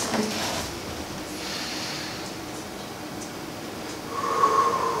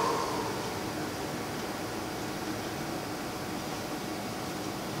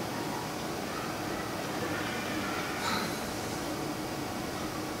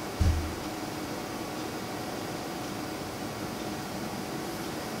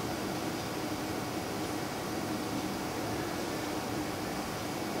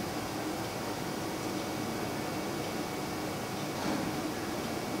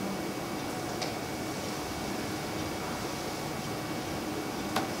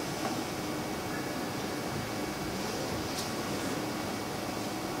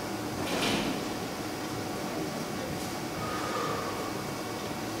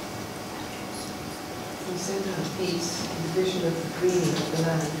 We send out peace and the vision of the greening of the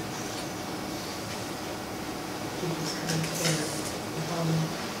land. People's coming together in harmony.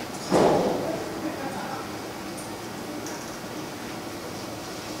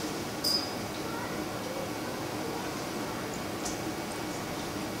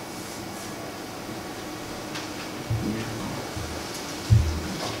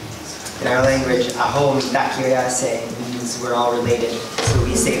 In our language, ahom dakiryase means we're all related. So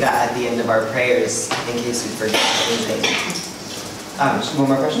we say that at the end of our prayers in case we forget anything. One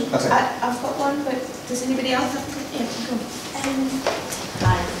more question? Oh, sorry. I've got one, but Does anybody else have to? Yeah, go. Hi,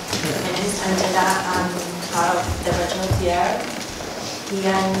 my name is Angela. I'm part of the regional here in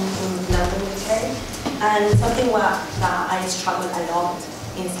London, UK. And something that I struggle a lot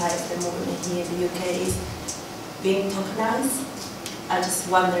inside the movement here in the UK is being tokenized. I'm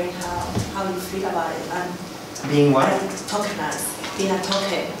just wondering how you feel about it. And Being what? Tokenized, being a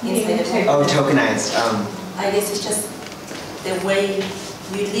token inside the movement. Oh, tokenized. I guess it's just the way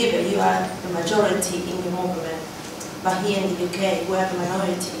you live it. You are the majority in the movement. But here in the UK, we are the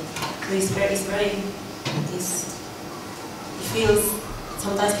minority. So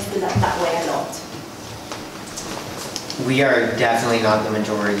sometimes you feel that way a lot. We are definitely not the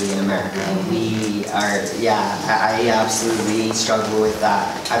majority in America. We are, yeah, I absolutely struggle with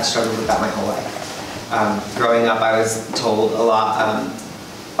that. I've struggled with that my whole life. Growing up, I was told a lot,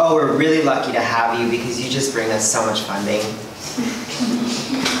 oh, we're really lucky to have you because you just bring us so much funding.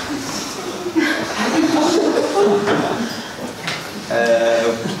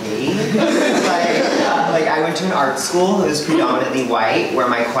 Okay. Like I went to an art school. It was predominantly white, where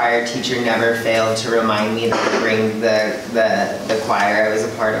my choir teacher never failed to remind me that to bring the choir I was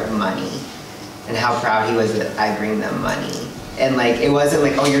a part of money, and how proud he was that I bring them money. And like it wasn't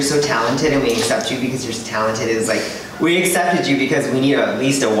like, oh, you're so talented and we accept you because you're so talented. It was like, we accepted you because we need at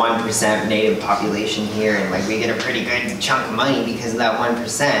least a 1% native population here, and like we get a pretty good chunk of money because of that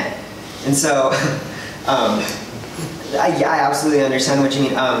 1%. And so, I absolutely understand what you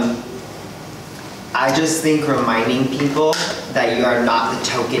mean. I just think reminding people that you are not the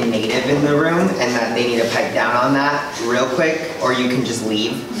token native in the room and that they need to pipe down on that real quick, or you can just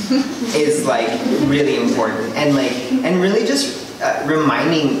leave, is like really important. And like, and really just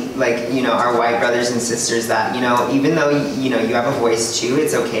reminding, like, you know, our white brothers and sisters that, you know, even though, you know, you have a voice too,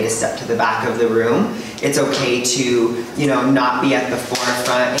 it's okay to step to the back of the room. It's okay to, you know, not be at the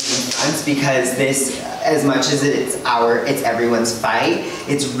forefront in front, because this, as much as it's everyone's fight,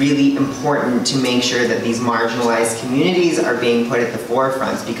 it's really important to make sure that these marginalized communities are being put at the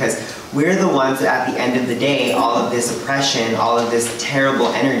forefront, because we're the ones that at the end of the day, all of this oppression, all of this terrible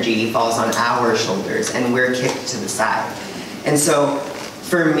energy falls on our shoulders and we're kicked to the side. And so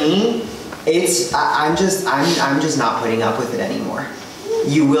for me, it's, I'm just not putting up with it anymore.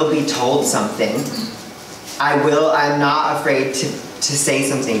 You will be told something. I'm not afraid to say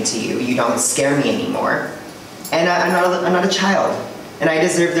something to you. You don't scare me anymore. And I'm not a child. And I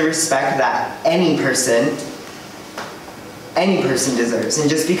deserve the respect that any person deserves. And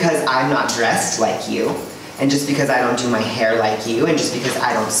just because I'm not dressed like you, and just because I don't do my hair like you, and just because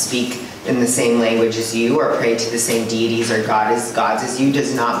I don't speak in the same language as you, or pray to the same deities or gods as you,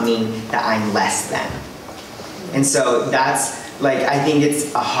 does not mean that I'm less than. And so that's, like, I think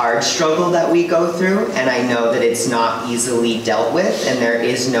it's a hard struggle that we go through, and I know that it's not easily dealt with, and there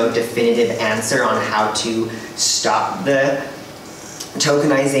is no definitive answer on how to stop the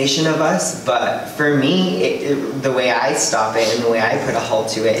tokenization of us. But for me, the way I stop it and the way I put a halt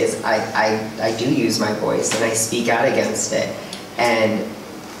to it is I do use my voice and I speak out against it.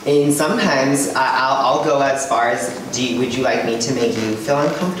 And sometimes I'll go as far as, would you like me to make you feel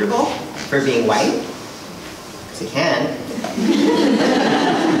uncomfortable for being white? Because I can.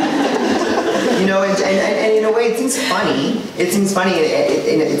 You know, and in a way it seems funny. It seems funny,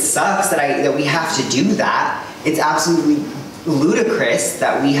 and it sucks that we have to do that. It's absolutely ludicrous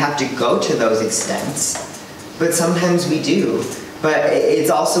that we have to go to those extents, but sometimes we do. But it's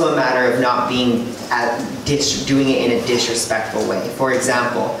also a matter of not being doing it in a disrespectful way. For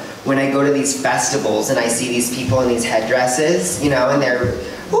example, when I go to these festivals and I see these people in these headdresses, you know, and they're,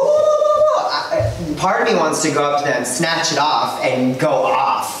 part of me wants to go up to them, snatch it off, and go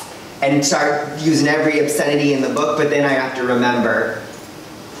off, and start using every obscenity in the book, but then I have to remember,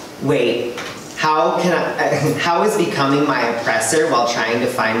 wait, how is becoming my oppressor while trying to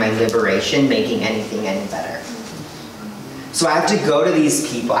find my liberation making anything any better? So I have to go to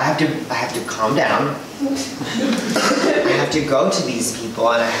these people, I have to calm down. I have to go to these people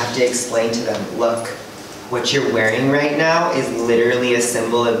and I have to explain to them, look, what you're wearing right now is literally a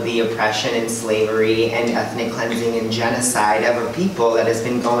symbol of the oppression and slavery and ethnic cleansing and genocide of a people that has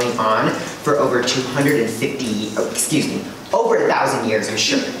been going on for over over 1,000 years, I'm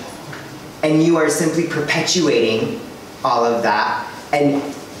sure. And you are simply perpetuating all of that, and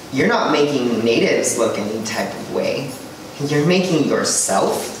you're not making natives look any type of way. You're making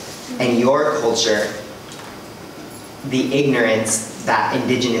yourself and your culture the ignorance that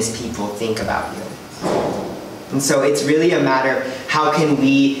indigenous people think about you. And so it's really a matter, how can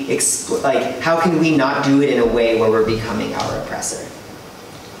we not do it in a way where we're becoming our oppressor?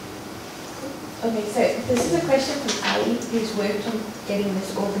 Okay, so this is a question from Ali, who's worked on getting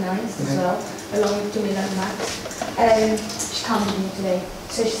this organized as well. along with Jamila and Max. She can't be here today.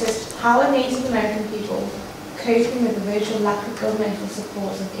 So she says, how are Native American people coping with the virtual lack of governmental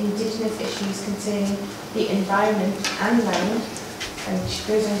support of Indigenous issues concerning the environment and land? And she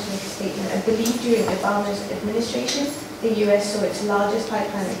goes on to make a statement. I believe during Obama's administration, the US saw its largest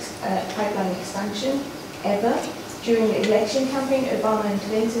pipeline expansion ever. During the election campaign, Obama and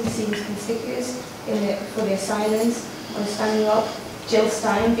Clinton seemed conspicuous for their silence on Standing Rock, Jill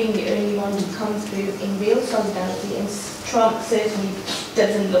Stein being the only one to come through in real solidarity, and Trump certainly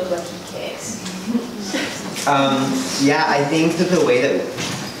doesn't look like he cares. Yeah, I think that the way that...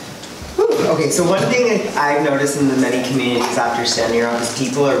 Okay, so one thing I've noticed in the many communities after Standing Rock is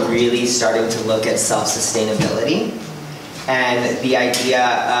people are really starting to look at self-sustainability and the idea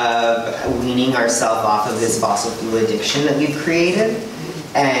of weaning ourselves off of this fossil fuel addiction that we've created.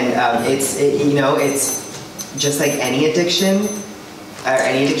 And it's just like any addiction or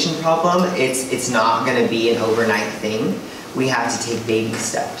any addiction problem, it's not going to be an overnight thing. We have to take baby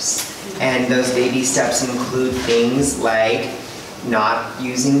steps. And those baby steps include things like not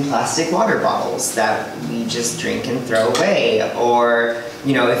using plastic water bottles that we just drink and throw away, or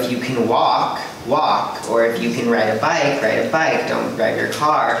if you can walk, or if you can ride a bike, don't drive your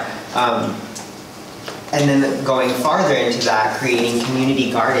car. And then going farther into that, creating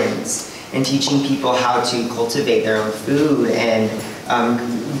community gardens and teaching people how to cultivate their own food and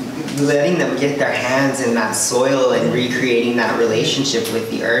letting them get their hands in that soil and recreating that relationship with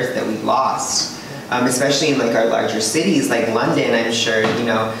the earth that we've lost. Especially in like our larger cities like London, I'm sure,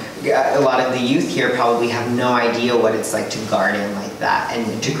 a lot of the youth here probably have no idea what it's like to garden like that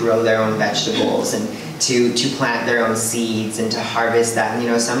and to grow their own vegetables and to plant their own seeds and to harvest that.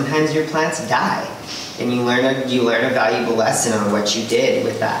 And, sometimes your plants die and you learn a valuable lesson on what you did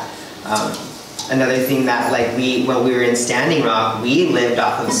with that. Another thing that when we were in Standing Rock, we lived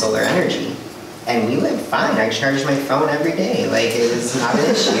off of solar energy. And we lived fine. I charged my phone every day. It was not an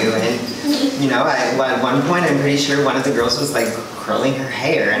issue. And, at one point, I'm pretty sure one of the girls was curling her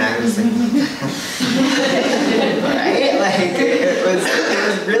hair, and I was like, right? It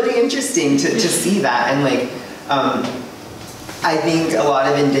was really interesting to see that. And I think a lot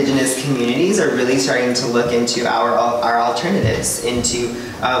of Indigenous communities are really starting to look into our alternatives, into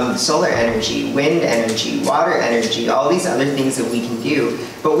solar energy, wind energy, water energy, all these other things that we can do.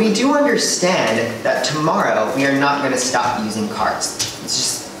 But we do understand that tomorrow we are not going to stop using cars.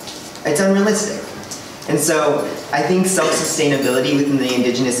 It's unrealistic. And so I think self-sustainability within the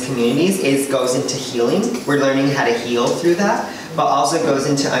Indigenous communities goes into healing. We're learning how to heal through that, but also goes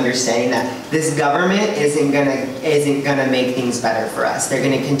into understanding that this government isn't gonna make things better for us. They're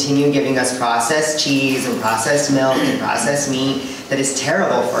gonna continue giving us processed cheese and processed milk and processed meat that is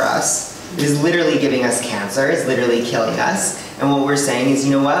terrible for us. It is literally giving us cancer, it's literally killing us. And what we're saying is,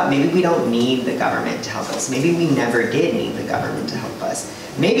 you know what, maybe we don't need the government to help us. Maybe we never did need the government to help us.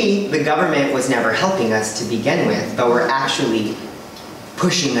 Maybe the government was never helping us to begin with, but we're actually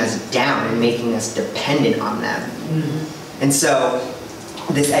pushing us down and making us dependent on them. Mm-hmm. And so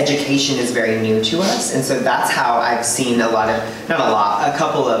this education is very new to us, and so that's how I've seen a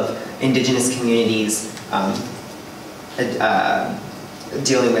couple of Indigenous communities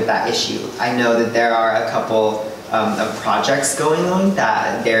dealing with that issue. I know that there are a couple of projects going on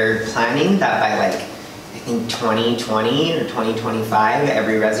that they're planning that by I think 2020 or 2025,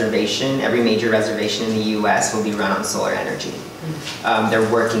 every major reservation in the US will be run on solar energy. They're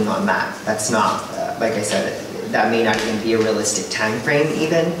working on that. That's not, like I said, that may not even be a realistic time frame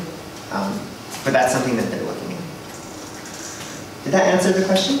even, but that's something that they're looking at. Did that answer the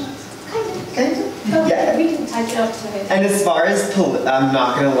question? Kind of. Yeah. We can type it up to it. And as far as, I'm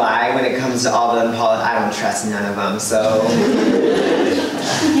not gonna lie, when it comes to all the I don't trust none of them, so.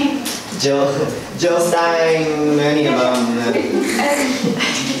 Jill Stein, any of them.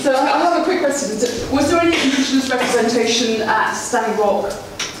 So I have a quick question. Was there any Indigenous representation at Standing Rock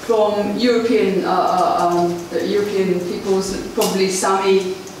from European peoples, probably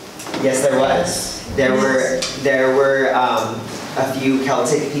Sami? Yes, there was. There were a few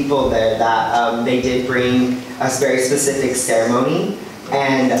Celtic people there that they did bring a very specific ceremony,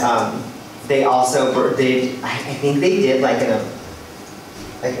 and they also I think they did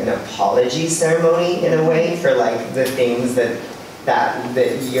an apology ceremony in a way for the things that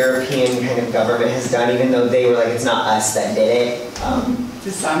the European kind of government has done, even though they were it's not us that did it.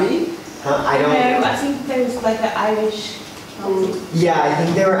 The Sami? I don't know. I think there was an Irish. Yeah, I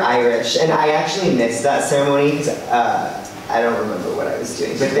think they were Irish, and I actually missed that ceremony because I don't remember what I was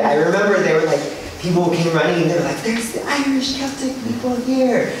doing. But I remember they were people came running and they were there's the Irish Celtic people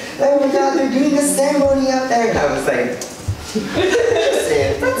here. Oh my God, they're doing a ceremony up there. And I was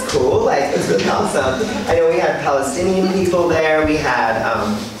That's cool. Like, it's really awesome. I know we had Palestinian people there. We had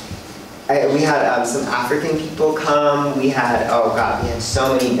some African people come. We had, oh God, we had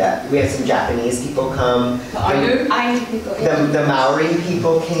so many. We had some Japanese people come. Ainu people. The Maori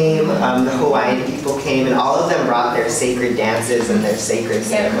people came. The Hawaiian people came, and all of them brought their sacred dances and their sacred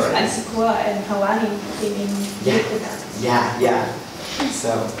ceremonies. Yeah, Asakua and Hawaiian came in with the dance. Yeah.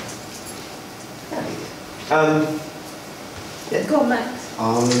 So. Go, Max.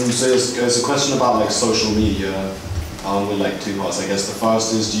 So there's a question about like social media with like two parts. I guess the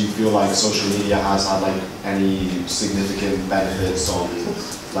first is, do you feel like social media has had like any significant benefits on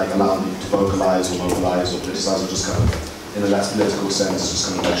like allowing you to vocalize or mobilize or criticize, or just kind of in a less political sense, just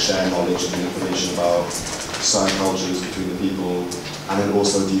kind of like share knowledge and information about certain cultures between the people? And then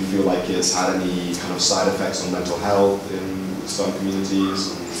also, do you feel like it's had any kind of side effects on mental health in certain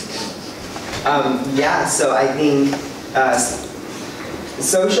communities? Yeah, so I think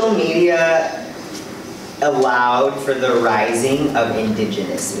social media allowed for the rising of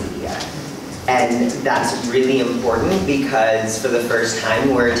indigenous media. And that's really important because for the first time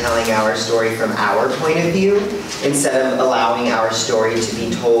we're telling our story from our point of view instead of allowing our story to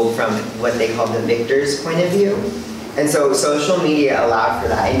be told from what they call the victor's point of view. And so social media allowed for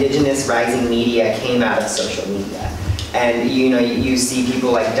that. Indigenous rising media came out of social media. And you see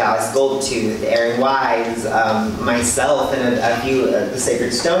people like Dallas Goldtooth, Aaron Wise, myself, and a few, the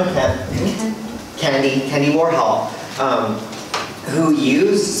Sacred Stone Candy Warhol, who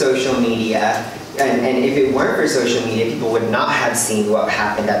used social media. And if it weren't for social media, people would not have seen what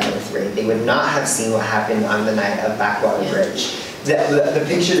happened at North Ridge. They would not have seen what happened on the night of Backwater Bridge. The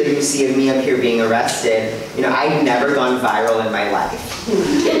picture that you see of me up here being arrested, I'd never gone viral in my life.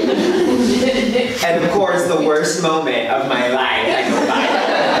 And of course, the worst moment of my life, I go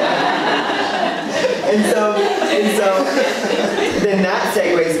viral. and so then that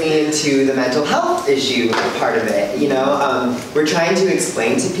segues me into the mental health issue part of it. We're trying to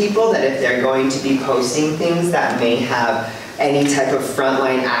explain to people that if they're going to be posting things that may have any type of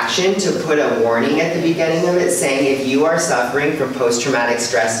frontline action, to put a warning at the beginning of it saying if you are suffering from post-traumatic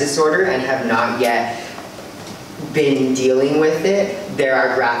stress disorder and have not yet been dealing with it, there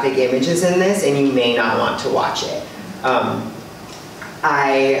are graphic images in this and you may not want to watch it.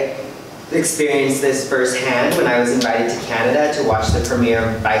 I experienced this firsthand when I was invited to Canada to watch the premiere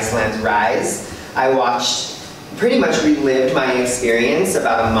of Viceland's Rise. I pretty much relived my experience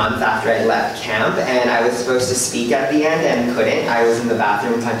about a month after I left camp, and I was supposed to speak at the end and couldn't. I was in the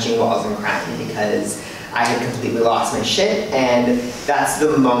bathroom punching walls and crying because I had completely lost my shit, and that's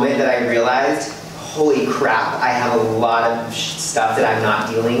the moment that I realized, holy crap, I have a lot of stuff that I'm not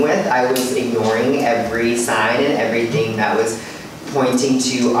dealing with. I was ignoring every sign and everything that was pointing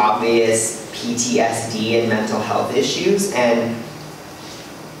to obvious PTSD and mental health issues, and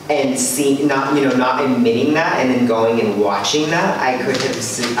seeing, not admitting that and then going and watching that, I could have,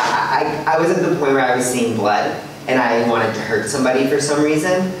 I was at the point where I was seeing blood and I wanted to hurt somebody for some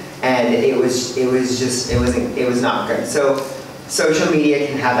reason, and it was not good. So social media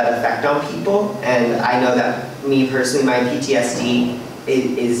can have that effect on people, and I know that me personally, my PTSD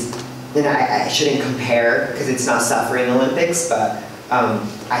is and I shouldn't compare because it's not suffering Olympics, but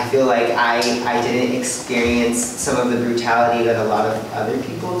I feel like I didn't experience some of the brutality that a lot of other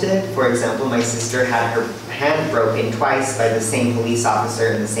people did. For example, my sister had her hand broken twice by the same police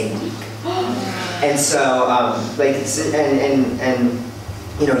officer in the same week. And so,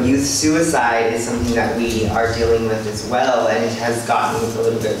 youth suicide is something that we are dealing with as well, and it has gotten a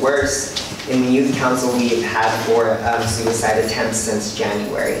little bit worse. In the Youth Council, we've had 4 suicide attempts since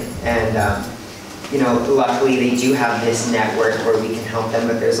January, and luckily they do have this network where we can help them,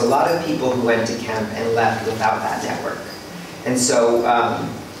 but there's a lot of people who went to camp and left without that network. And so,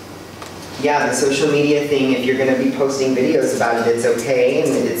 yeah, the social media thing, if you're going to be posting videos about it, it's okay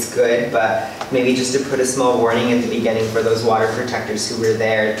and it's good, but maybe just to put a small warning at the beginning for those water protectors who were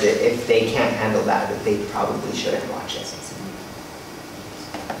there, that if they can't handle that they probably shouldn't watch it.